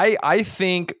 I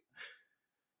think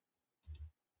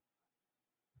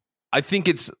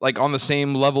it's like on the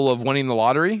same level of winning the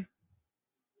lottery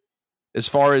as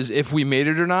far as if we made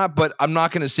it or not, but I'm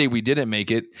not going to say we didn't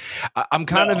make it. I'm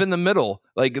kind of in the middle.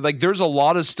 Like there's a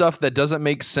lot of stuff that doesn't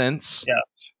make sense. Yeah.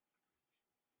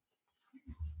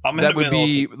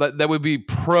 That would be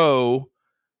pro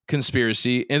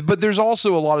conspiracy, but there's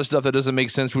also a lot of stuff that doesn't make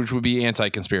sense, which would be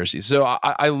anti-conspiracy. So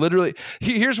I literally,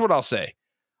 here's what I'll say.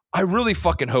 I really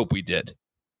fucking hope we did.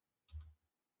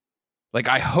 Like,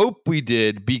 I hope we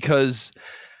did, because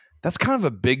that's kind of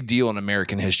a big deal in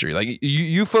American history. Like,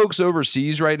 you folks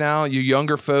overseas right now, you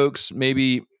younger folks,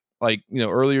 maybe like,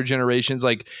 earlier generations,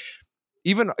 like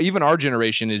even our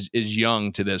generation is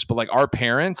young to this, but like our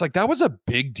parents, like that was a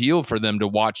big deal for them to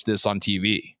watch this on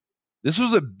TV. This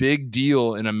was a big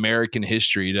deal in American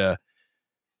history to,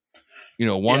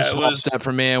 one small step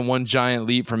for man, one giant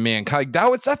leap for mankind.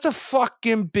 Like that's a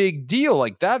fucking big deal.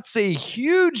 Like, that's a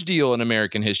huge deal in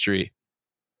American history.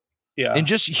 Yeah. And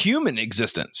just human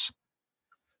existence.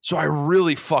 So I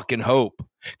really fucking hope,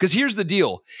 because here's the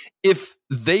deal. If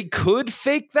they could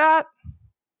fake that,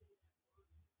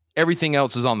 everything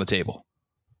else is on the table.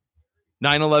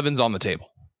 9/11's on the table.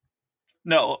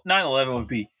 No, 9/11 would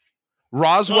be.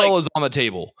 Roswell is on the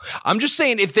table. I'm just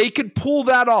saying, if they could pull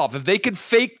that off, if they could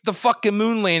fake the fucking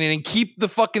moon landing and keep the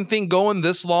fucking thing going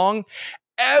this long,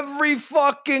 every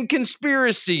fucking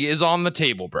conspiracy is on the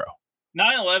table, bro.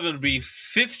 9/11 would be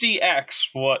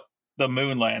 50x what the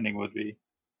moon landing would be.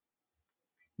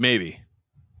 Maybe.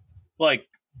 Like,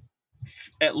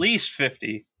 at least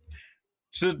 50.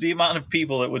 So the amount of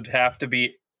people that would have to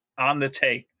be on the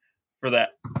take for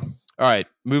that. All right,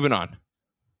 moving on.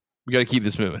 We got to keep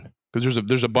this moving, because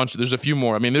there's a few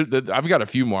more. I mean, I've got a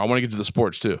few more. I want to get to the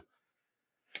sports too.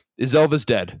 Is Elvis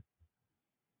dead?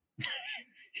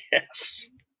 Yes.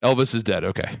 Elvis is dead.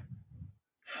 Okay.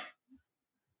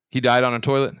 He died on a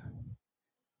toilet?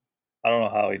 I don't know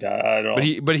how he died. I don't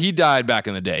know. But he died back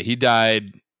in the day. He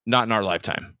died not in our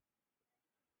lifetime.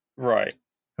 Right.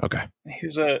 Okay. He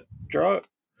was a drug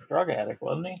addict,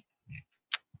 wasn't he?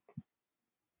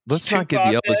 Let's not get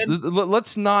the Elvis.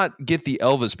 Let's not get the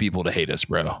Elvis people to hate us,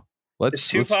 bro. Is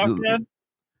Tupac dead?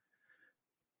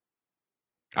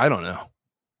 I don't know.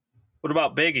 What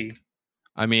about Biggie?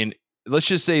 I mean, let's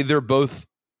just say they're both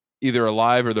either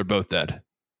alive or they're both dead.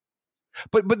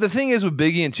 But the thing is with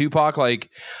Biggie and Tupac, like,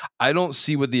 I don't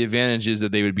see what the advantage is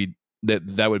that they would be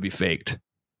that would be faked.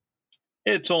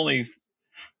 It's only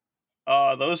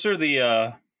those are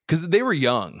the because they were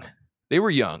young. They were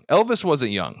young. Elvis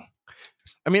wasn't young.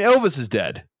 I mean, Elvis is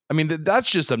dead. I mean, that's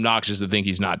just obnoxious to think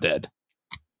he's not dead.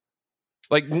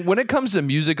 Like when it comes to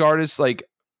music artists, like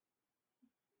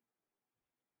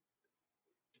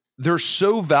they're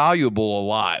so valuable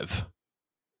alive.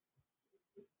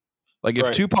 Like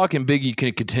if Tupac and Biggie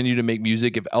can continue to make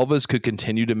music, if Elvis could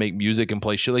continue to make music and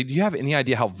play shit, like, do you have any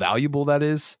idea how valuable that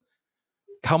is?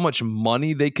 How much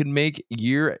money they could make a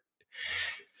year?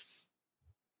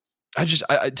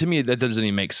 To me, that doesn't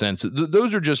even make sense.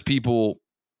 Those are just people.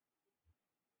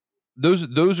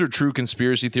 Those are true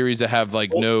conspiracy theories that have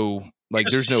like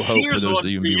there's no hope for those to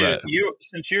even be read.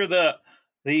 Since you're the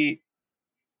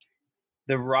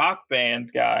rock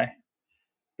band guy,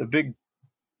 the big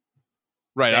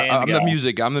I'm the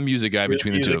music guy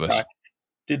between the two of us.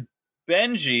 Did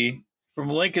Benji from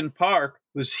Linkin Park,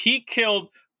 was he killed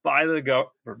by the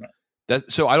government?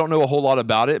 So I don't know a whole lot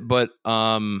about it, but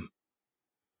I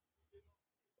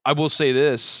will say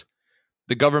this: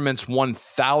 the government's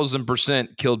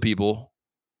 1,000% killed people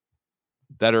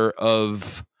that are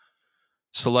of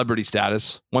celebrity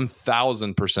status.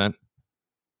 1,000%.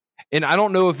 And I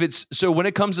don't know if it's so when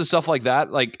it comes to stuff like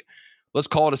that, like let's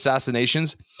call it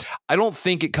assassinations. I don't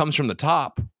think it comes from the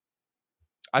top.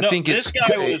 I think this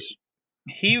guy was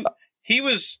he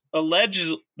was alleged.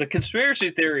 The conspiracy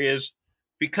theory is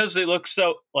because they look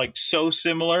so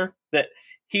similar that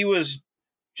he was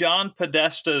John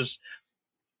Podesta's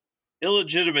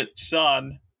illegitimate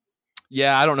son.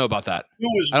 Yeah, I don't know about that. Who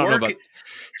was working?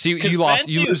 See,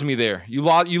 you lose me there. You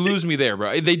lose me there,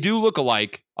 bro. They do look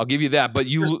alike. I'll give you that, but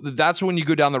that's when you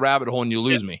go down the rabbit hole and you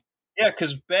lose me. Yeah,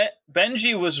 because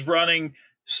Benji was running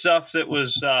stuff that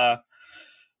was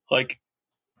like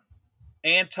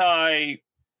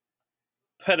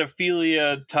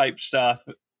anti-pedophilia type stuff,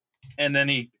 and then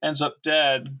he ends up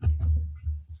dead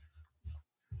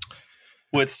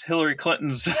with Hillary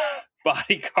Clinton's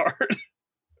bodyguard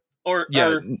or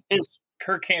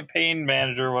her campaign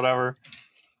manager or whatever.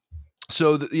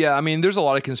 So I mean, there's a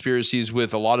lot of conspiracies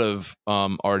with a lot of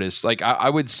artists. Like I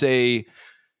would say,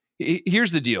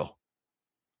 here's the deal.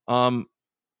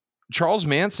 Charles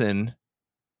Manson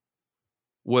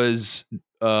was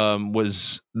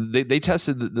they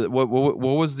tested what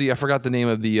was the, I forgot the name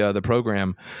of the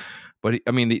program, but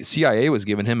the CIA was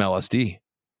giving him LSD.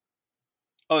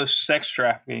 Oh, sex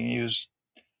trafficking. He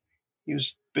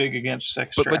was big against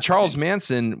sex trafficking. But Charles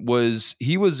Manson was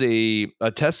a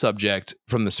test subject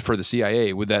for the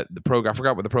CIA with the program. I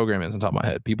forgot what the program is on top of my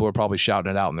head. People are probably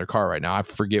shouting it out in their car right now. I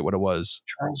forget what it was.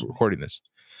 Charles recording this.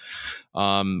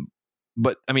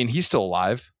 But I mean, he's still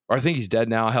alive, or I think he's dead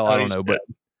now. Hell, I don't know, but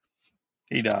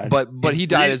he died. But he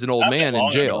died as an old man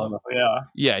in jail.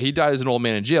 Yeah, he died as an old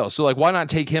man in jail. So like, why not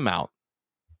take him out?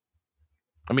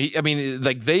 I mean,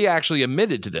 like they actually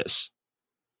admitted to this.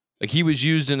 Like he was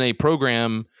used in a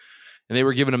program, and they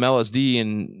were giving him LSD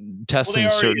and testing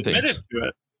certain things. To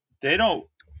it. They don't.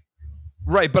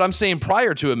 Right, but I'm saying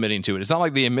prior to admitting to it, it's not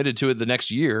like they admitted to it the next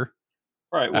year.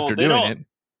 Right. After doing it.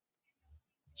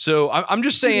 So I'm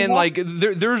just saying, like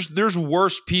there's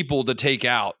worse people to take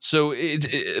out. So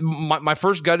my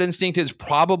first gut instinct is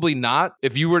probably not.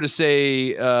 If you were to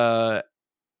say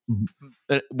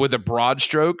with a broad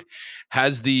stroke,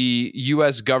 has the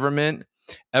U.S. government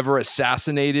ever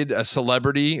assassinated a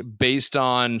celebrity based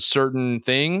on certain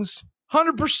things?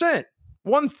 100%,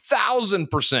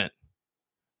 1,000%.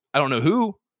 I don't know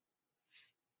who,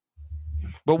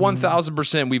 but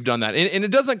 1,000% we've done that, and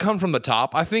it doesn't come from the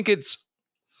top. I think it's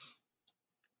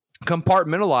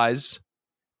compartmentalized,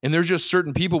 and there's just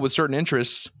certain people with certain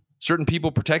interests, certain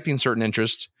people protecting certain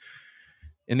interests,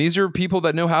 and these are people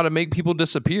that know how to make people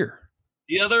disappear.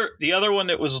 The other one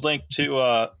that was linked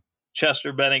to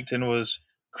Chester Bennington was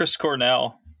Chris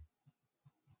Cornell.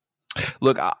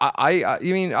 Look, I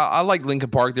mean, I like Linkin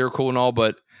Park. They were cool and all,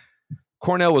 but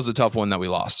Cornell was a tough one that we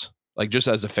lost. Like just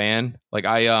as a fan, like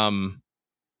I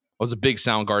was a big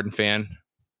Soundgarden fan.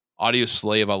 Audio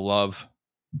Slave, I love.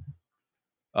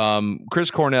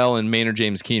 Chris Cornell and Maynard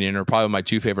James Keenan are probably my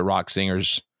two favorite rock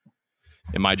singers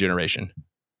in my generation,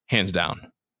 hands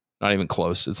down. Not even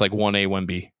close. It's like 1A,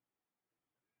 1B.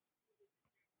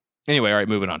 Anyway, all right,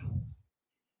 moving on.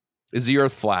 Is the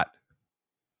Earth flat?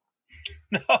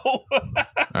 No. All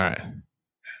right.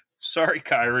 Sorry,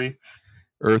 Kyrie.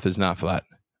 Earth is not flat.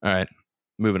 All right,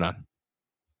 moving on.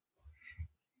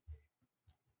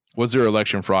 Was there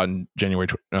election fraud on January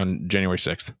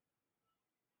 6th?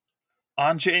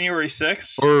 On January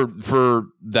 6th? Or for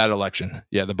that election?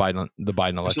 Yeah, the Biden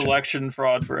election. It's election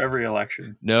fraud for every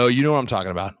election. No, you know what I'm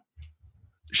talking about.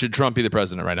 Should Trump be the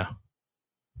president right now?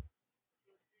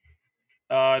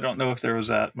 I don't know if there was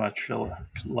that much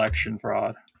election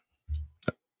fraud.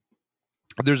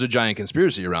 There's a giant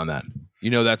conspiracy around that. You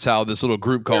know, that's how this little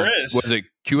group called, There is. was it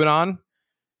QAnon?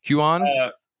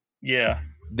 QAnon? Yeah.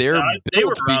 They're No, they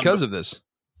were built around because of this.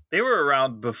 They were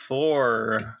around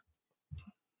before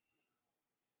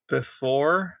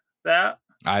that.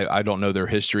 I don't know their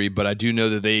history, but I do know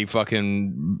that they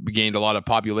fucking gained a lot of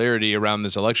popularity around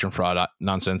this election fraud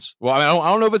nonsense. Well, I mean, I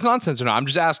don't know if it's nonsense or not. I'm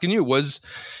just asking you, is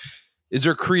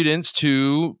there credence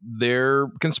to their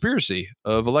conspiracy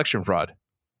of election fraud?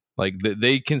 Like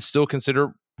they can still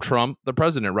consider Trump the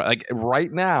president, right? Like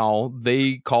right now,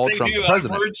 they call Trump the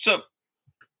president. I've heard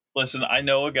listen, I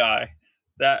know a guy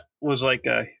that was like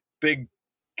a big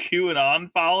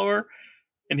QAnon follower,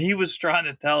 and he was trying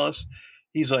to tell us,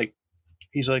 he's like,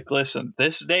 listen,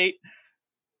 this date,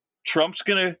 Trump's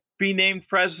going to be named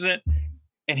president,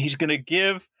 and he's going to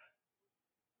give,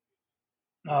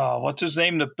 what's his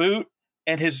name, the boot,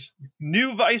 and his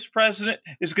new vice president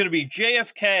is going to be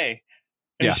JFK.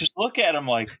 And it's just look at him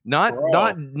like, not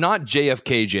bro. not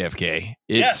JFK.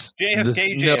 It's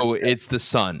JFK. No, it's the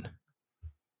son.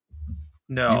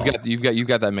 No, you've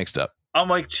got that mixed up. I'm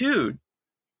like, dude,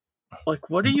 like,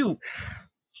 what are you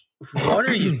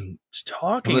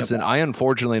talking Listen, about? I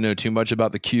unfortunately know too much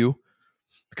about the Q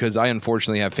because I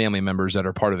unfortunately have family members that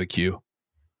are part of the Q.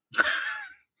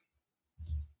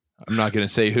 I'm not going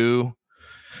to say who,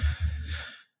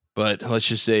 but let's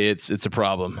just say it's a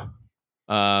problem.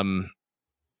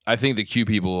 I think the Q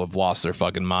people have lost their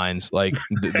fucking minds. Like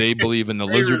they believe in the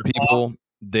lizard people.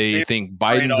 They think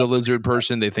Biden's a lizard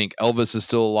person. They think Elvis is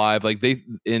still alive. Like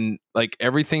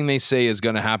everything they say is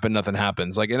going to happen. Nothing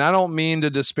happens. Like, and I don't mean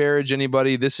to disparage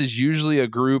anybody. This is usually a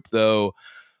group though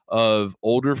of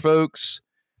older folks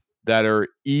that are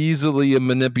easily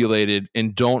manipulated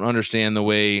and don't understand the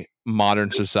way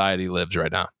modern society lives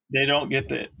right now. They don't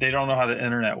know how the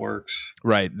internet works.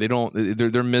 Right.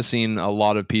 They're missing a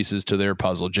lot of pieces to their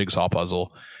jigsaw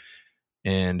puzzle.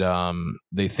 And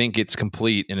they think it's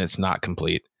complete and it's not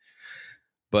complete.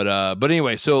 But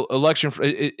anyway, so election,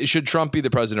 should Trump be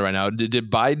the president right now?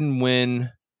 Did Biden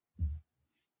win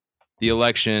the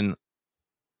election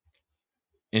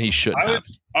and he shouldn't have?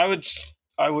 I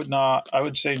would not. I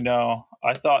would say no.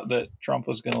 I thought that Trump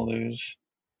was going to lose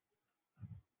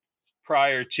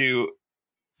prior to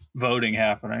voting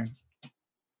happening.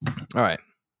 All right.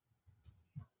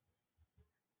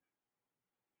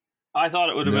 I thought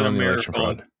it would have been a miracle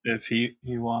fraud. if he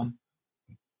won.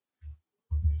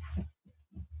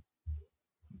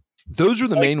 Those were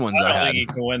the main ones I don't had. think he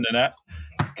can win the net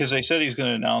because they said he's going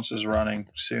to announce his running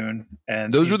soon.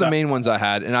 And those were the main ones I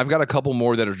had, and I've got a couple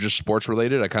more that are just sports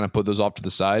related. I kind of put those off to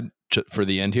the side for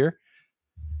the end here.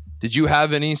 Did you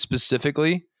have any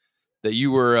specifically that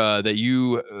you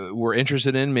were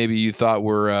interested in? Maybe you thought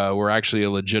were actually a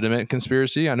legitimate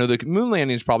conspiracy. I know the moon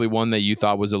landing is probably one that you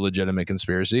thought was a legitimate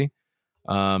conspiracy.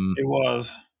 It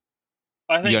was.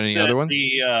 I think you got any other ones?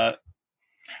 The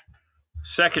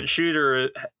second shooter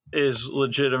is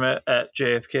legitimate at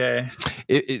JFK.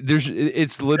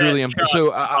 It's literally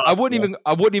so I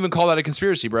wouldn't even call that a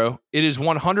conspiracy, bro. It is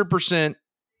 100%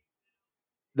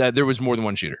 that there was more than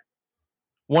one shooter.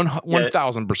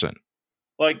 1,000%.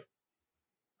 Like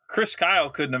Chris Kyle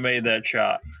couldn't have made that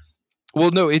shot.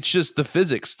 Well, no, it's just the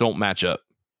physics don't match up.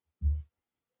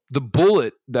 The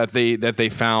bullet that they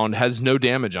found has no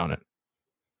damage on it.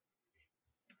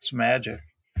 It's magic.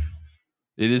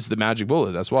 It is the magic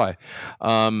bullet. That's why.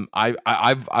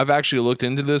 I've actually looked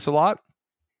into this a lot.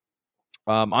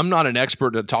 I'm not an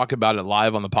expert to talk about it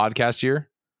live on the podcast here.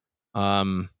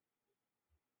 But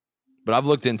I've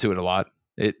looked into it a lot.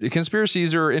 The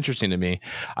conspiracies are interesting to me.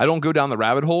 I don't go down the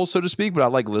rabbit hole, so to speak, but I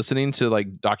like listening to like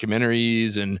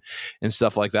documentaries and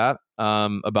stuff like that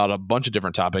about a bunch of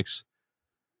different topics.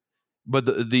 But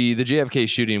the JFK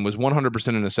shooting was 100%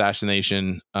 an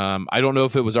assassination. I don't know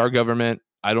if it was our government.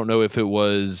 I don't know if it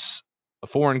was a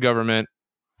foreign government.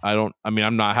 I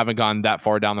haven't gone that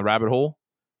far down the rabbit hole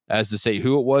as to say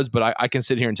who it was, but I can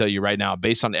sit here and tell you right now,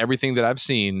 based on everything that I've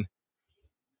seen,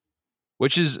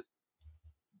 which is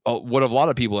what a lot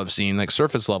of people have seen, like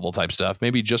surface level type stuff,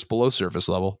 maybe just below surface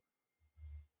level.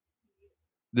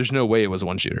 There's no way it was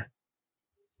one shooter.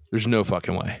 There's no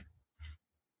fucking way.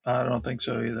 I don't think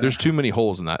so either. There's too many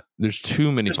holes in that. There's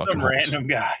too many just fucking some holes. random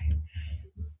guy.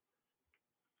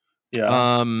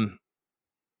 Yeah.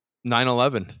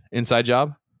 9/11 inside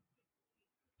job.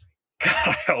 God,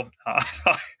 I hope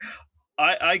not.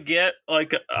 I get,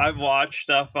 like, I've watched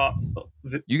stuff.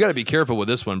 You got to be careful with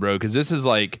this one, bro, because this is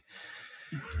like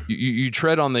you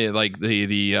tread on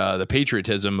the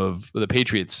patriotism of the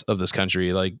patriots of this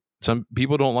country. Like, some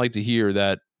people don't like to hear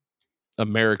that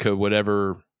America would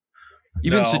ever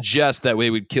even suggest that we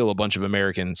would kill a bunch of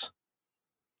Americans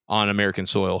on American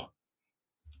soil.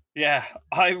 Yeah,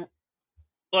 I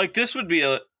like this would be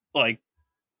a like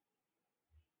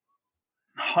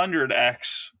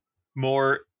 100x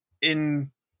more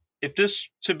in if this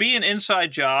to be an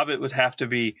inside job, it would have to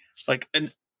be like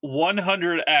an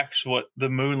 100x what the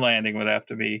moon landing would have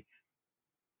to be.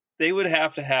 They would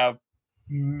have to have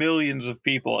millions of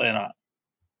people in on.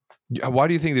 Why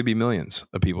do you think there'd be millions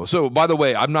of people? So, by the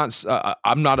way, I'm not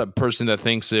a person that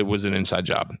thinks it was an inside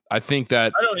job. I think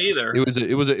that I don't either.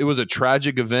 it was a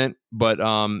tragic event, but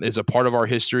it's a part of our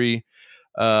history.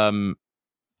 In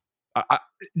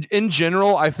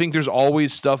general, I think there's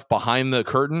always stuff behind the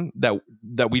curtain that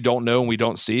we don't know and we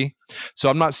don't see. So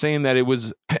I'm not saying that it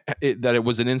was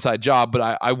an inside job,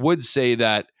 but I would say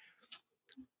that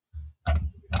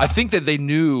I think that they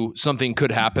knew something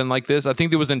could happen like this. I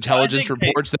think there was intelligence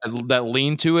reports that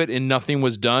leaned to it and nothing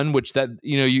was done, which that,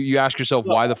 you ask yourself,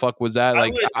 why the fuck was that?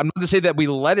 Like, I'm not to say that we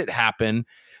let it happen,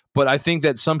 but I think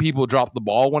that some people dropped the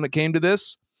ball when it came to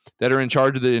this that are in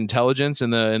charge of the intelligence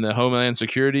and the Homeland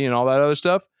Security and all that other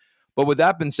stuff. But with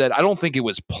that being said, I don't think it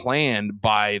was planned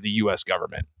by the U.S.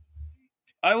 government.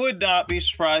 I would not be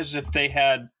surprised if they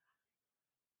had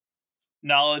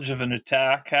knowledge of an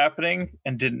attack happening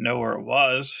and didn't know where it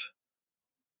was.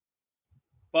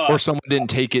 But or someone didn't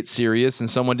take it serious and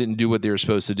someone didn't do what they were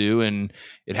supposed to do and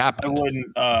it happened. I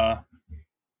wouldn't. I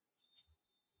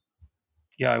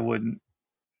wouldn't.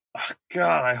 Oh,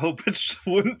 God, I hope it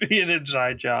wouldn't be an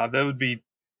inside job. That would be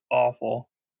awful.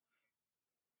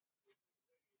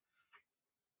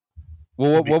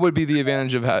 Well, what would be the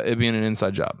advantage of it being an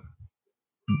inside job?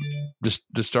 Just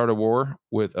to start a war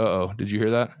with. Did you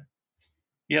hear that?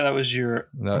 Yeah, that was your.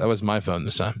 That was my phone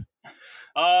this time.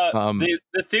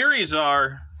 The theories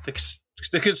are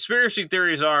the conspiracy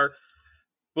theories are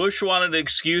Bush wanted an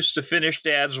excuse to finish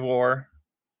Dad's war,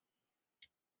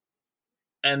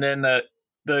 and then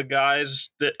the guys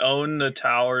that own the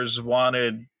towers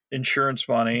wanted insurance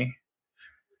money,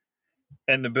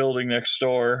 and the building next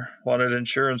door wanted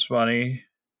insurance money.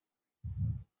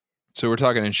 So we're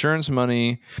talking insurance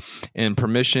money and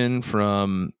permission for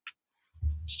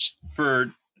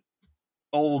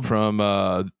old what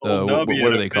are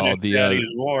they called? The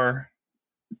Daddy's war.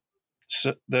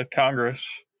 The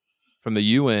Congress from the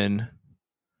UN.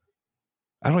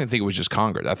 I don't even think it was just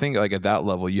Congress. I think like at that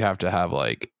level you have to have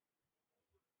I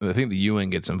think the UN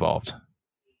gets involved.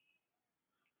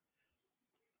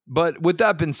 But with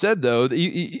that being said, though,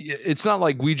 it's not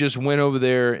like we just went over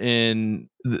there and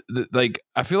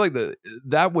I feel like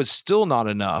that was still not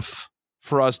enough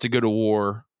for us to go to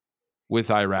war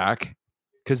with Iraq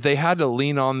because they had to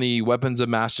lean on the weapons of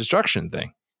mass destruction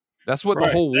thing. That's what the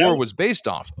whole war was based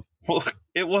off of. Well,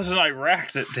 it wasn't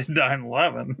Iraq that did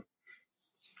 9/11.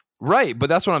 Right, but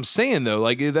that's what I'm saying, though.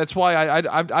 Like that's why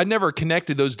I never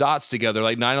connected those dots together.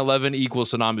 Like 9/11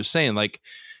 equals Saddam Hussein. Like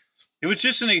it was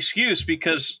just an excuse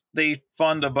because they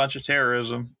fund a bunch of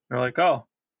terrorism. They're like, oh,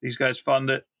 these guys fund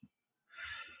it.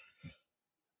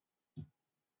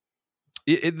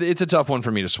 It's a tough one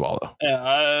for me to swallow.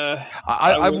 Yeah,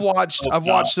 I've watched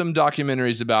some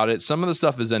documentaries about it. Some of the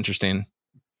stuff is interesting.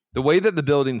 The way that the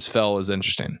buildings fell is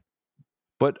interesting.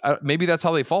 But maybe that's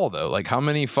how they fall, though. Like, how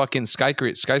many fucking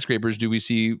skyscrapers do we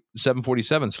see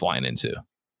 747s flying into?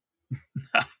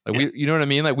 Like you know what I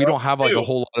mean? Like, we don't have like a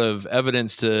whole lot of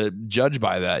evidence to judge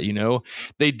by that. You know,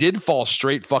 they did fall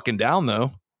straight fucking down,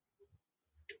 though.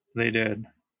 They did,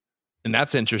 and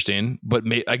that's interesting. But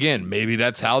maybe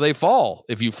that's how they fall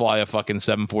if you fly a fucking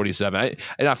 747.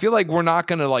 And I feel like we're not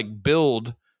going to like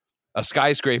build a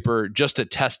skyscraper just to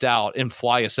test out and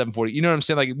fly a 740. You know what I'm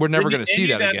saying? Like we're never going to see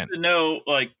that again. To know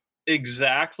like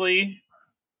exactly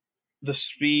the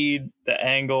speed, the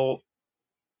angle,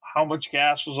 how much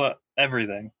gas was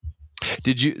everything.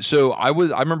 Did you? So I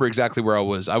remember exactly where I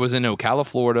was. I was in Ocala,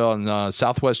 Florida, on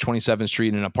Southwest 27th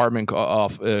Street in an apartment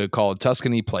called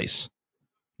Tuscany Place.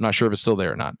 I'm not sure if it's still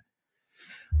there or not.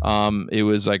 It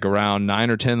was like around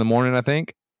 9 or 10 in the morning, I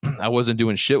think. I wasn't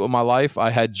doing shit with my life. I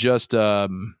had just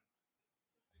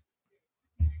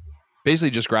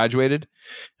basically just graduated.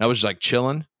 I was just like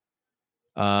chilling.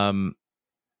 I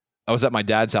was at my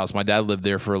dad's house. My dad lived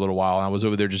there for a little while, and I was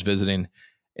over there just visiting.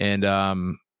 And I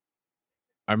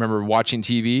remember watching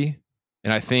TV,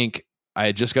 and I think I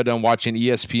had just got done watching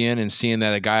ESPN and seeing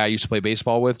that a guy I used to play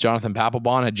baseball with, Jonathan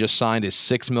Papelbon, had just signed his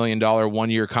 $6 million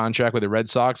 1-year contract with the Red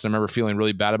Sox. And I remember feeling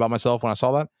really bad about myself when I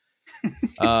saw that.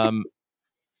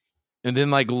 And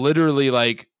then like literally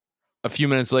like a few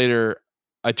minutes later,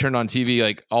 I turned on TV,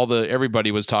 like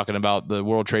everybody was talking about the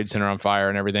World Trade Center on fire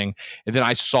and everything. And then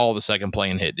I saw the second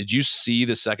plane hit. Did you see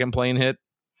the second plane hit?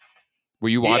 Were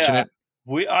you watching it?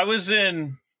 I was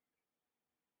in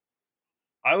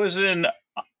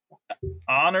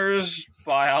honors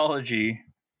biology,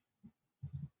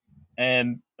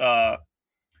 and a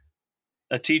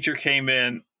teacher came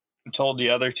in and told the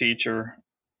other teacher,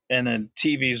 and then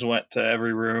TVs went to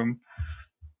every room,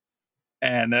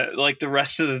 and like the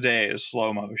rest of the day is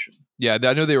slow motion. Yeah,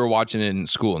 I know they were watching it in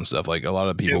school and stuff. Like a lot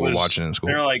of people were watching it in school.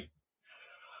 They're like,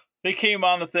 they came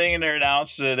on the thing and they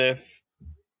announced that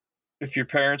if your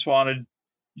parents wanted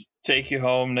to take you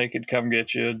home, they could come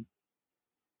get you.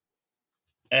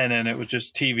 And then it was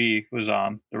just TV was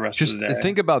on the rest of the day.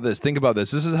 Think about this.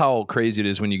 This is how crazy it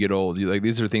is when you get old. Like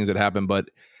these are things that happen, but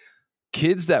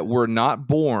kids that were not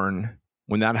born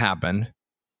when that happened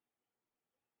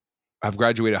have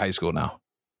graduated high school now.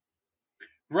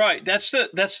 Right. That's the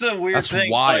weird thing.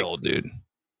 That's wild, dude.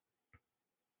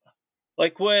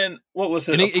 Like what was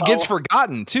it? And it gets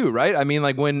forgotten too, right? I mean,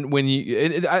 like when you,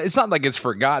 it's not like it's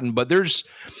forgotten, but there's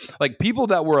like people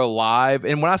that were alive.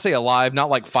 And when I say alive,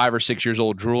 not like 5 or 6 years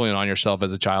old drooling on yourself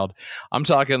as a child. I'm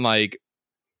talking like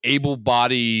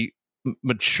able-bodied,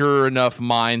 mature enough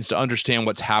minds to understand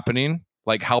what's happening,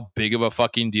 like how big of a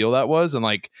fucking deal that was, and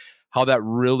like how that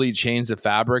really changed the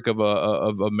fabric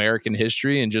of American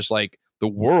history and just like the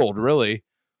world, really.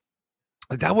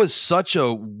 That was such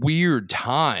a weird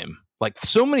time. Like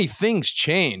so many things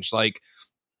changed. Like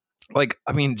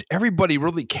I mean, everybody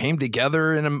really came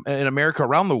together in America,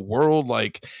 around the world.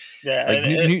 Like, yeah,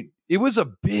 like it was a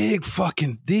big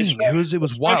fucking thing. It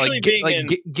was wild.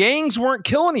 Like gangs weren't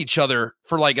killing each other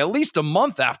for like at least a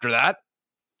month after that.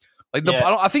 Like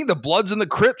I think the Bloods and the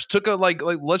Crips took a like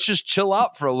let's just chill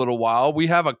out for a little while. We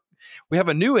have a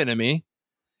new enemy,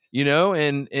 you know.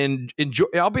 And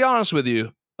I'll be honest with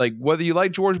you, like whether you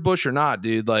like George Bush or not,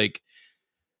 dude, like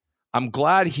I'm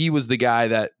glad he was the guy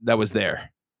that was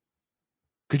there.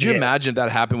 Could you imagine if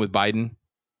that happened with Biden?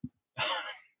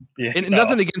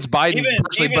 Nothing against Biden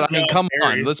personally, but I mean, come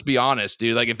on, let's be honest,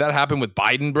 dude. Like if that happened with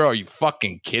Biden, bro, are you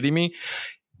fucking kidding me,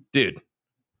 dude?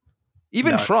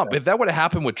 Even Trump, if that would have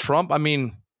happened with Trump, I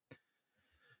mean,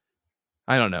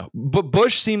 I don't know. But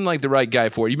Bush seemed like the right guy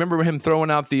for it. You remember him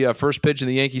throwing out the first pitch in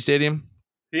the Yankee Stadium?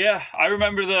 Yeah, I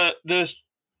remember the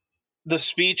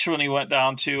speech when he went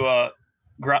down to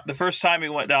the first time he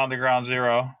went down to Ground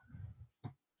Zero.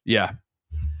 Yeah.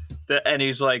 And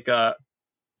he's like,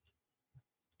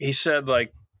 he said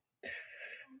like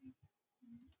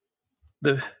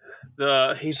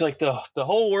he's like the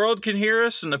whole world can hear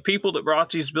us, and the people that brought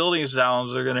these buildings down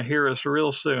are going to hear us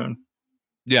real soon.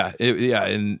 Yeah,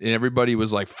 and everybody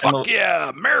was like, "Fuck yeah,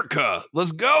 America,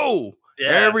 let's go!" Yeah.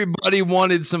 Everybody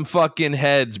wanted some fucking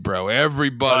heads, bro.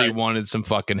 Everybody wanted some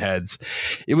fucking heads.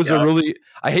 It was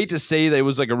I hate to say that it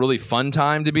was like a really fun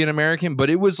time to be an American,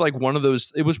 but it was like one of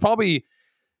those. It was probably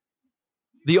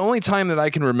the only time that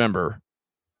I can remember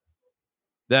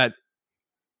that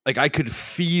like I could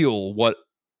feel what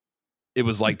it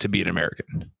was like to be an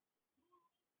American.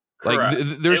 Correct. Like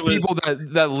there's people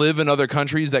that live in other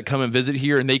countries that come and visit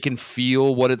here and they can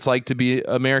feel what it's like to be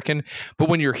American. But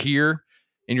when you're here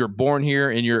and you're born here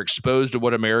and you're exposed to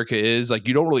what America is, like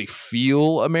you don't really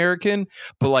feel American.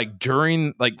 But like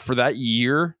during like for that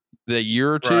year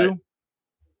or two,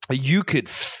 you could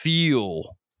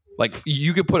feel like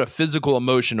you could put a physical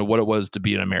emotion to what it was to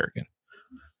be an American.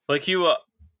 Like you,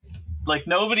 like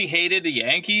nobody hated the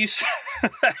Yankees.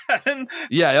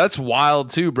 Yeah, that's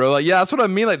wild too, bro. Like, yeah, that's what I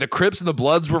mean. Like the Crips and the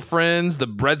Bloods were friends. The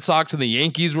Red Sox and the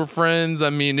Yankees were friends. I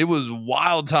mean, it was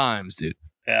wild times, dude.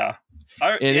 Yeah.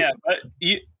 But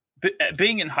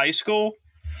being in high school,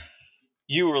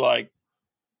 you were like,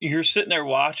 you're sitting there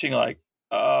watching like,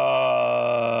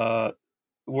 we're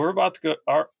about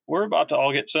to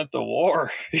all get sent to war.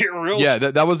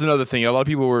 That was another thing. A lot of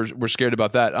people were scared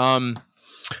about that.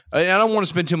 I don't want to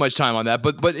spend too much time on that,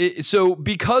 but so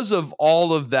because of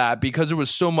all of that, because there was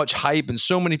so much hype and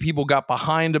so many people got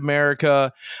behind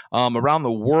America around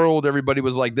the world, everybody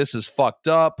was like, "This is fucked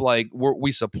up." Like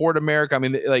we support America. I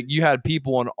mean, like you had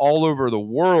people all over the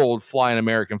world flying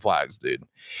American flags, dude.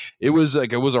 It was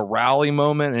a rally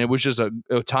moment, and it was just a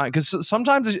time because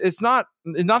sometimes it's not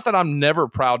that I'm never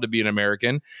proud to be an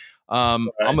American. I'm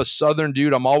a Southern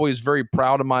dude. I'm always very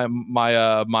proud of my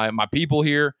people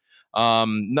here.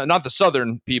 Not the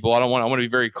Southern people. I want to be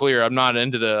very clear. I'm not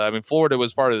into Florida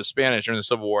was part of the Spanish during the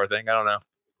Civil War thing. I don't know.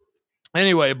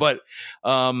 Anyway, but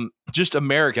just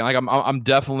American. Like I'm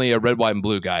definitely a red, white, and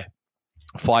blue guy.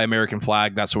 Fly American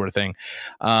flag, that sort of thing.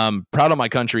 Proud of my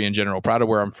country in general. Proud of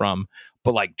where I'm from.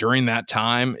 But like during that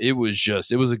time, it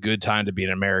was a good time to be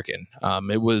an American.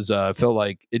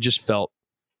 It just felt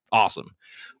awesome.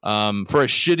 For as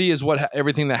shitty as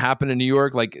everything that happened in New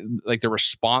York, like the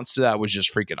response to that was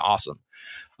just freaking awesome.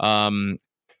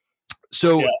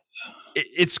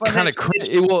 it's kind of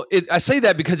cringy. I say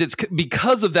that because it's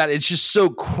because of that. It's just so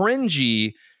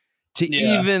cringy to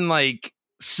even like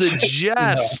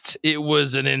suggest it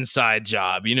was an inside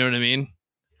job. You know what I mean?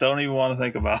 Don't even want to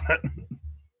think about it.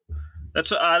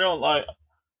 That's what I don't like,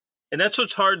 and that's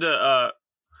what's hard to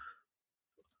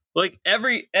like.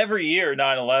 Every year,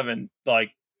 9/11,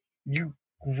 like you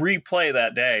replay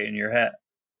that day in your head.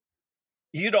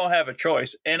 You don't have a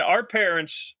choice, and our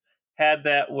parents had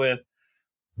that with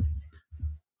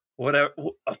whatever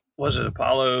was it,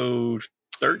 Apollo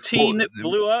 13 that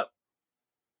blew up.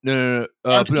 No.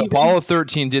 Apollo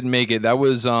 13 didn't make it. That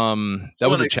was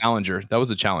a Challenger. That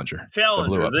was a Challenger.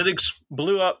 That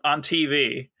blew up on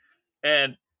TV,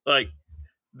 and like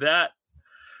that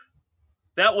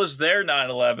was their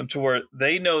 9/11, to where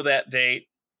they know that date,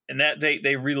 and that date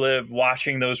they relived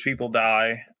watching those people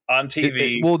die on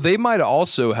TV. Well, they might have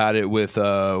also had it with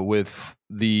the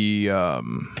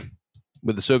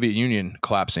Soviet Union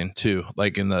collapsing too,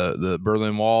 like in the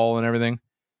Berlin Wall and everything.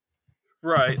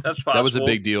 Right, that's possible. That was a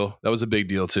big deal. That was a big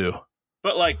deal too.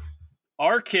 But like,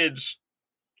 our kids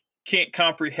can't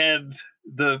comprehend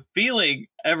the feeling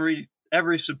every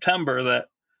September that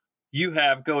you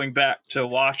have going back to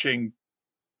watching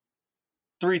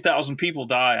 3,000 people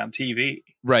die on TV.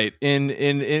 Right, and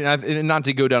not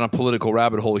to go down a political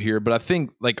rabbit hole here, but I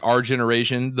think like our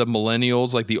generation, the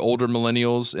millennials, like the older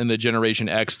millennials, and the Generation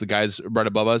X, the guys right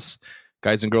above us,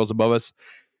 guys and girls above us,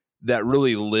 that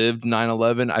really lived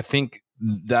 9/11. I think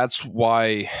that's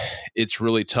why it's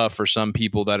really tough for some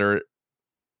people that are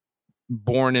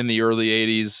born in the early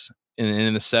 80s and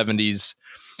in the 70s.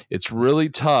 It's really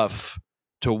tough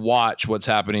to watch what's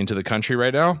happening to the country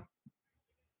right now.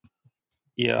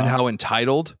 Yeah. And how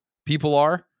entitled people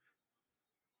are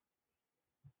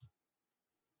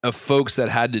of folks that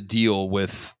had to deal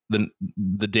with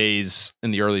the days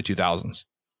in the early 2000s,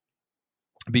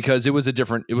 because it was a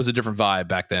different vibe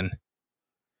back then.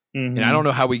 Mm-hmm. And I don't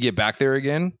know how we get back there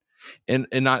again. And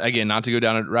not to go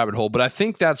down a rabbit hole, but I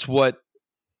think that's what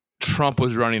Trump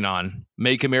was running on.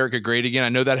 Make America great again. I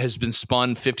know that has been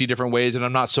spun 50 different ways, and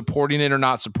I'm not supporting it or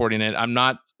not supporting it. I'm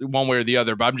not one way or the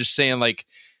other, but I'm just saying, like,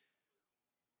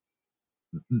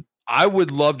 I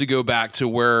would love to go back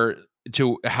to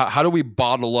how do we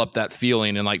bottle up that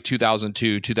feeling in like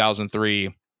 2002,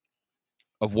 2003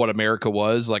 of what America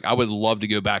was? Like, I would love to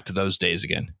go back to those days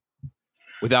again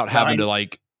without having to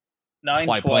like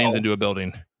fly planes into a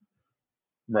building.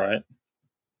 Right.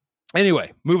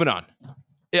 Anyway, moving on.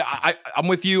 Yeah, I'm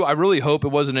with you. I really hope it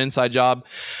was an inside job.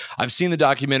 I've seen the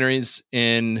documentaries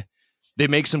and they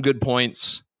make some good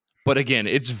points, but again,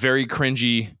 it's very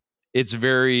cringy. It's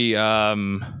very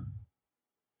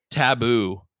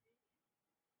taboo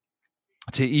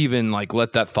to even like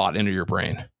let that thought enter your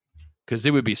brain, because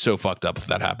it would be so fucked up if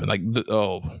that happened. Like, you're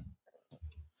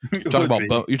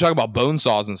talking about bone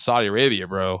saws in Saudi Arabia,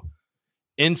 bro.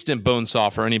 Instant bone saw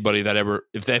for anybody that ever,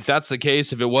 if that's the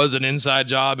case, if it was an inside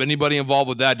job, anybody involved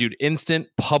with that, dude, instant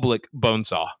public bone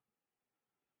saw.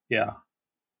 Yeah.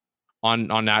 On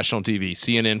national TV,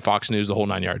 CNN, Fox News, the whole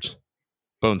 9 yards.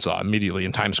 Bone saw immediately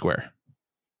in Times Square.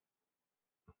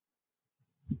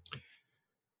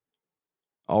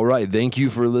 All right. Thank you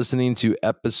for listening to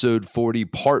episode 40,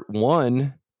 part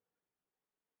 1.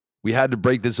 We had to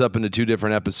break this up into 2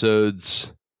 different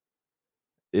episodes.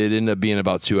 It ended up being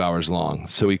about 2 hours long,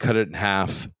 so we cut it in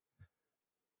half,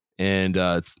 and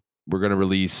we're going to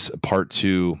release part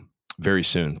 2 very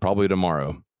soon, probably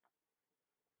tomorrow.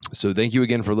 So thank you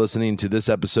again for listening to this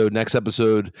episode. Next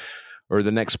episode, or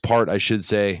the next part, I should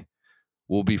say,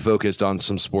 will be focused on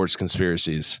some sports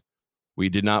conspiracies. We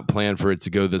did not plan for it to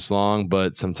go this long,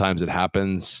 but sometimes it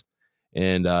happens,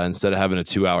 and instead of having a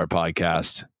 2-hour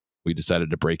podcast, we decided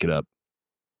to break it up.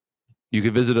 You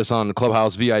can visit us on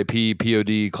Clubhouse VIP,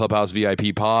 POD, Clubhouse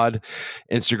VIP Pod,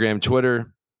 Instagram,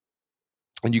 Twitter,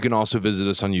 and you can also visit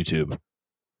us on YouTube.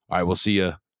 All right, we'll see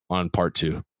you on part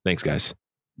 2. Thanks, guys.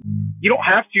 You don't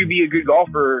have to be a good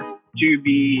golfer to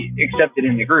be accepted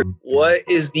in the group. What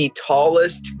is the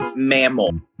tallest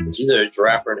mammal? It's either a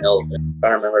giraffe or an elephant. I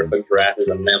don't remember if a giraffe is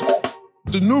a mammal.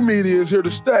 The new media is here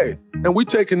to stay, and we're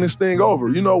taking this thing over.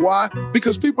 You know why?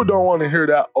 Because people don't want to hear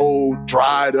that old,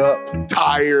 dried up,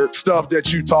 tired stuff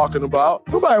that you talking about.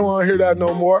 Nobody want to hear that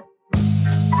no more.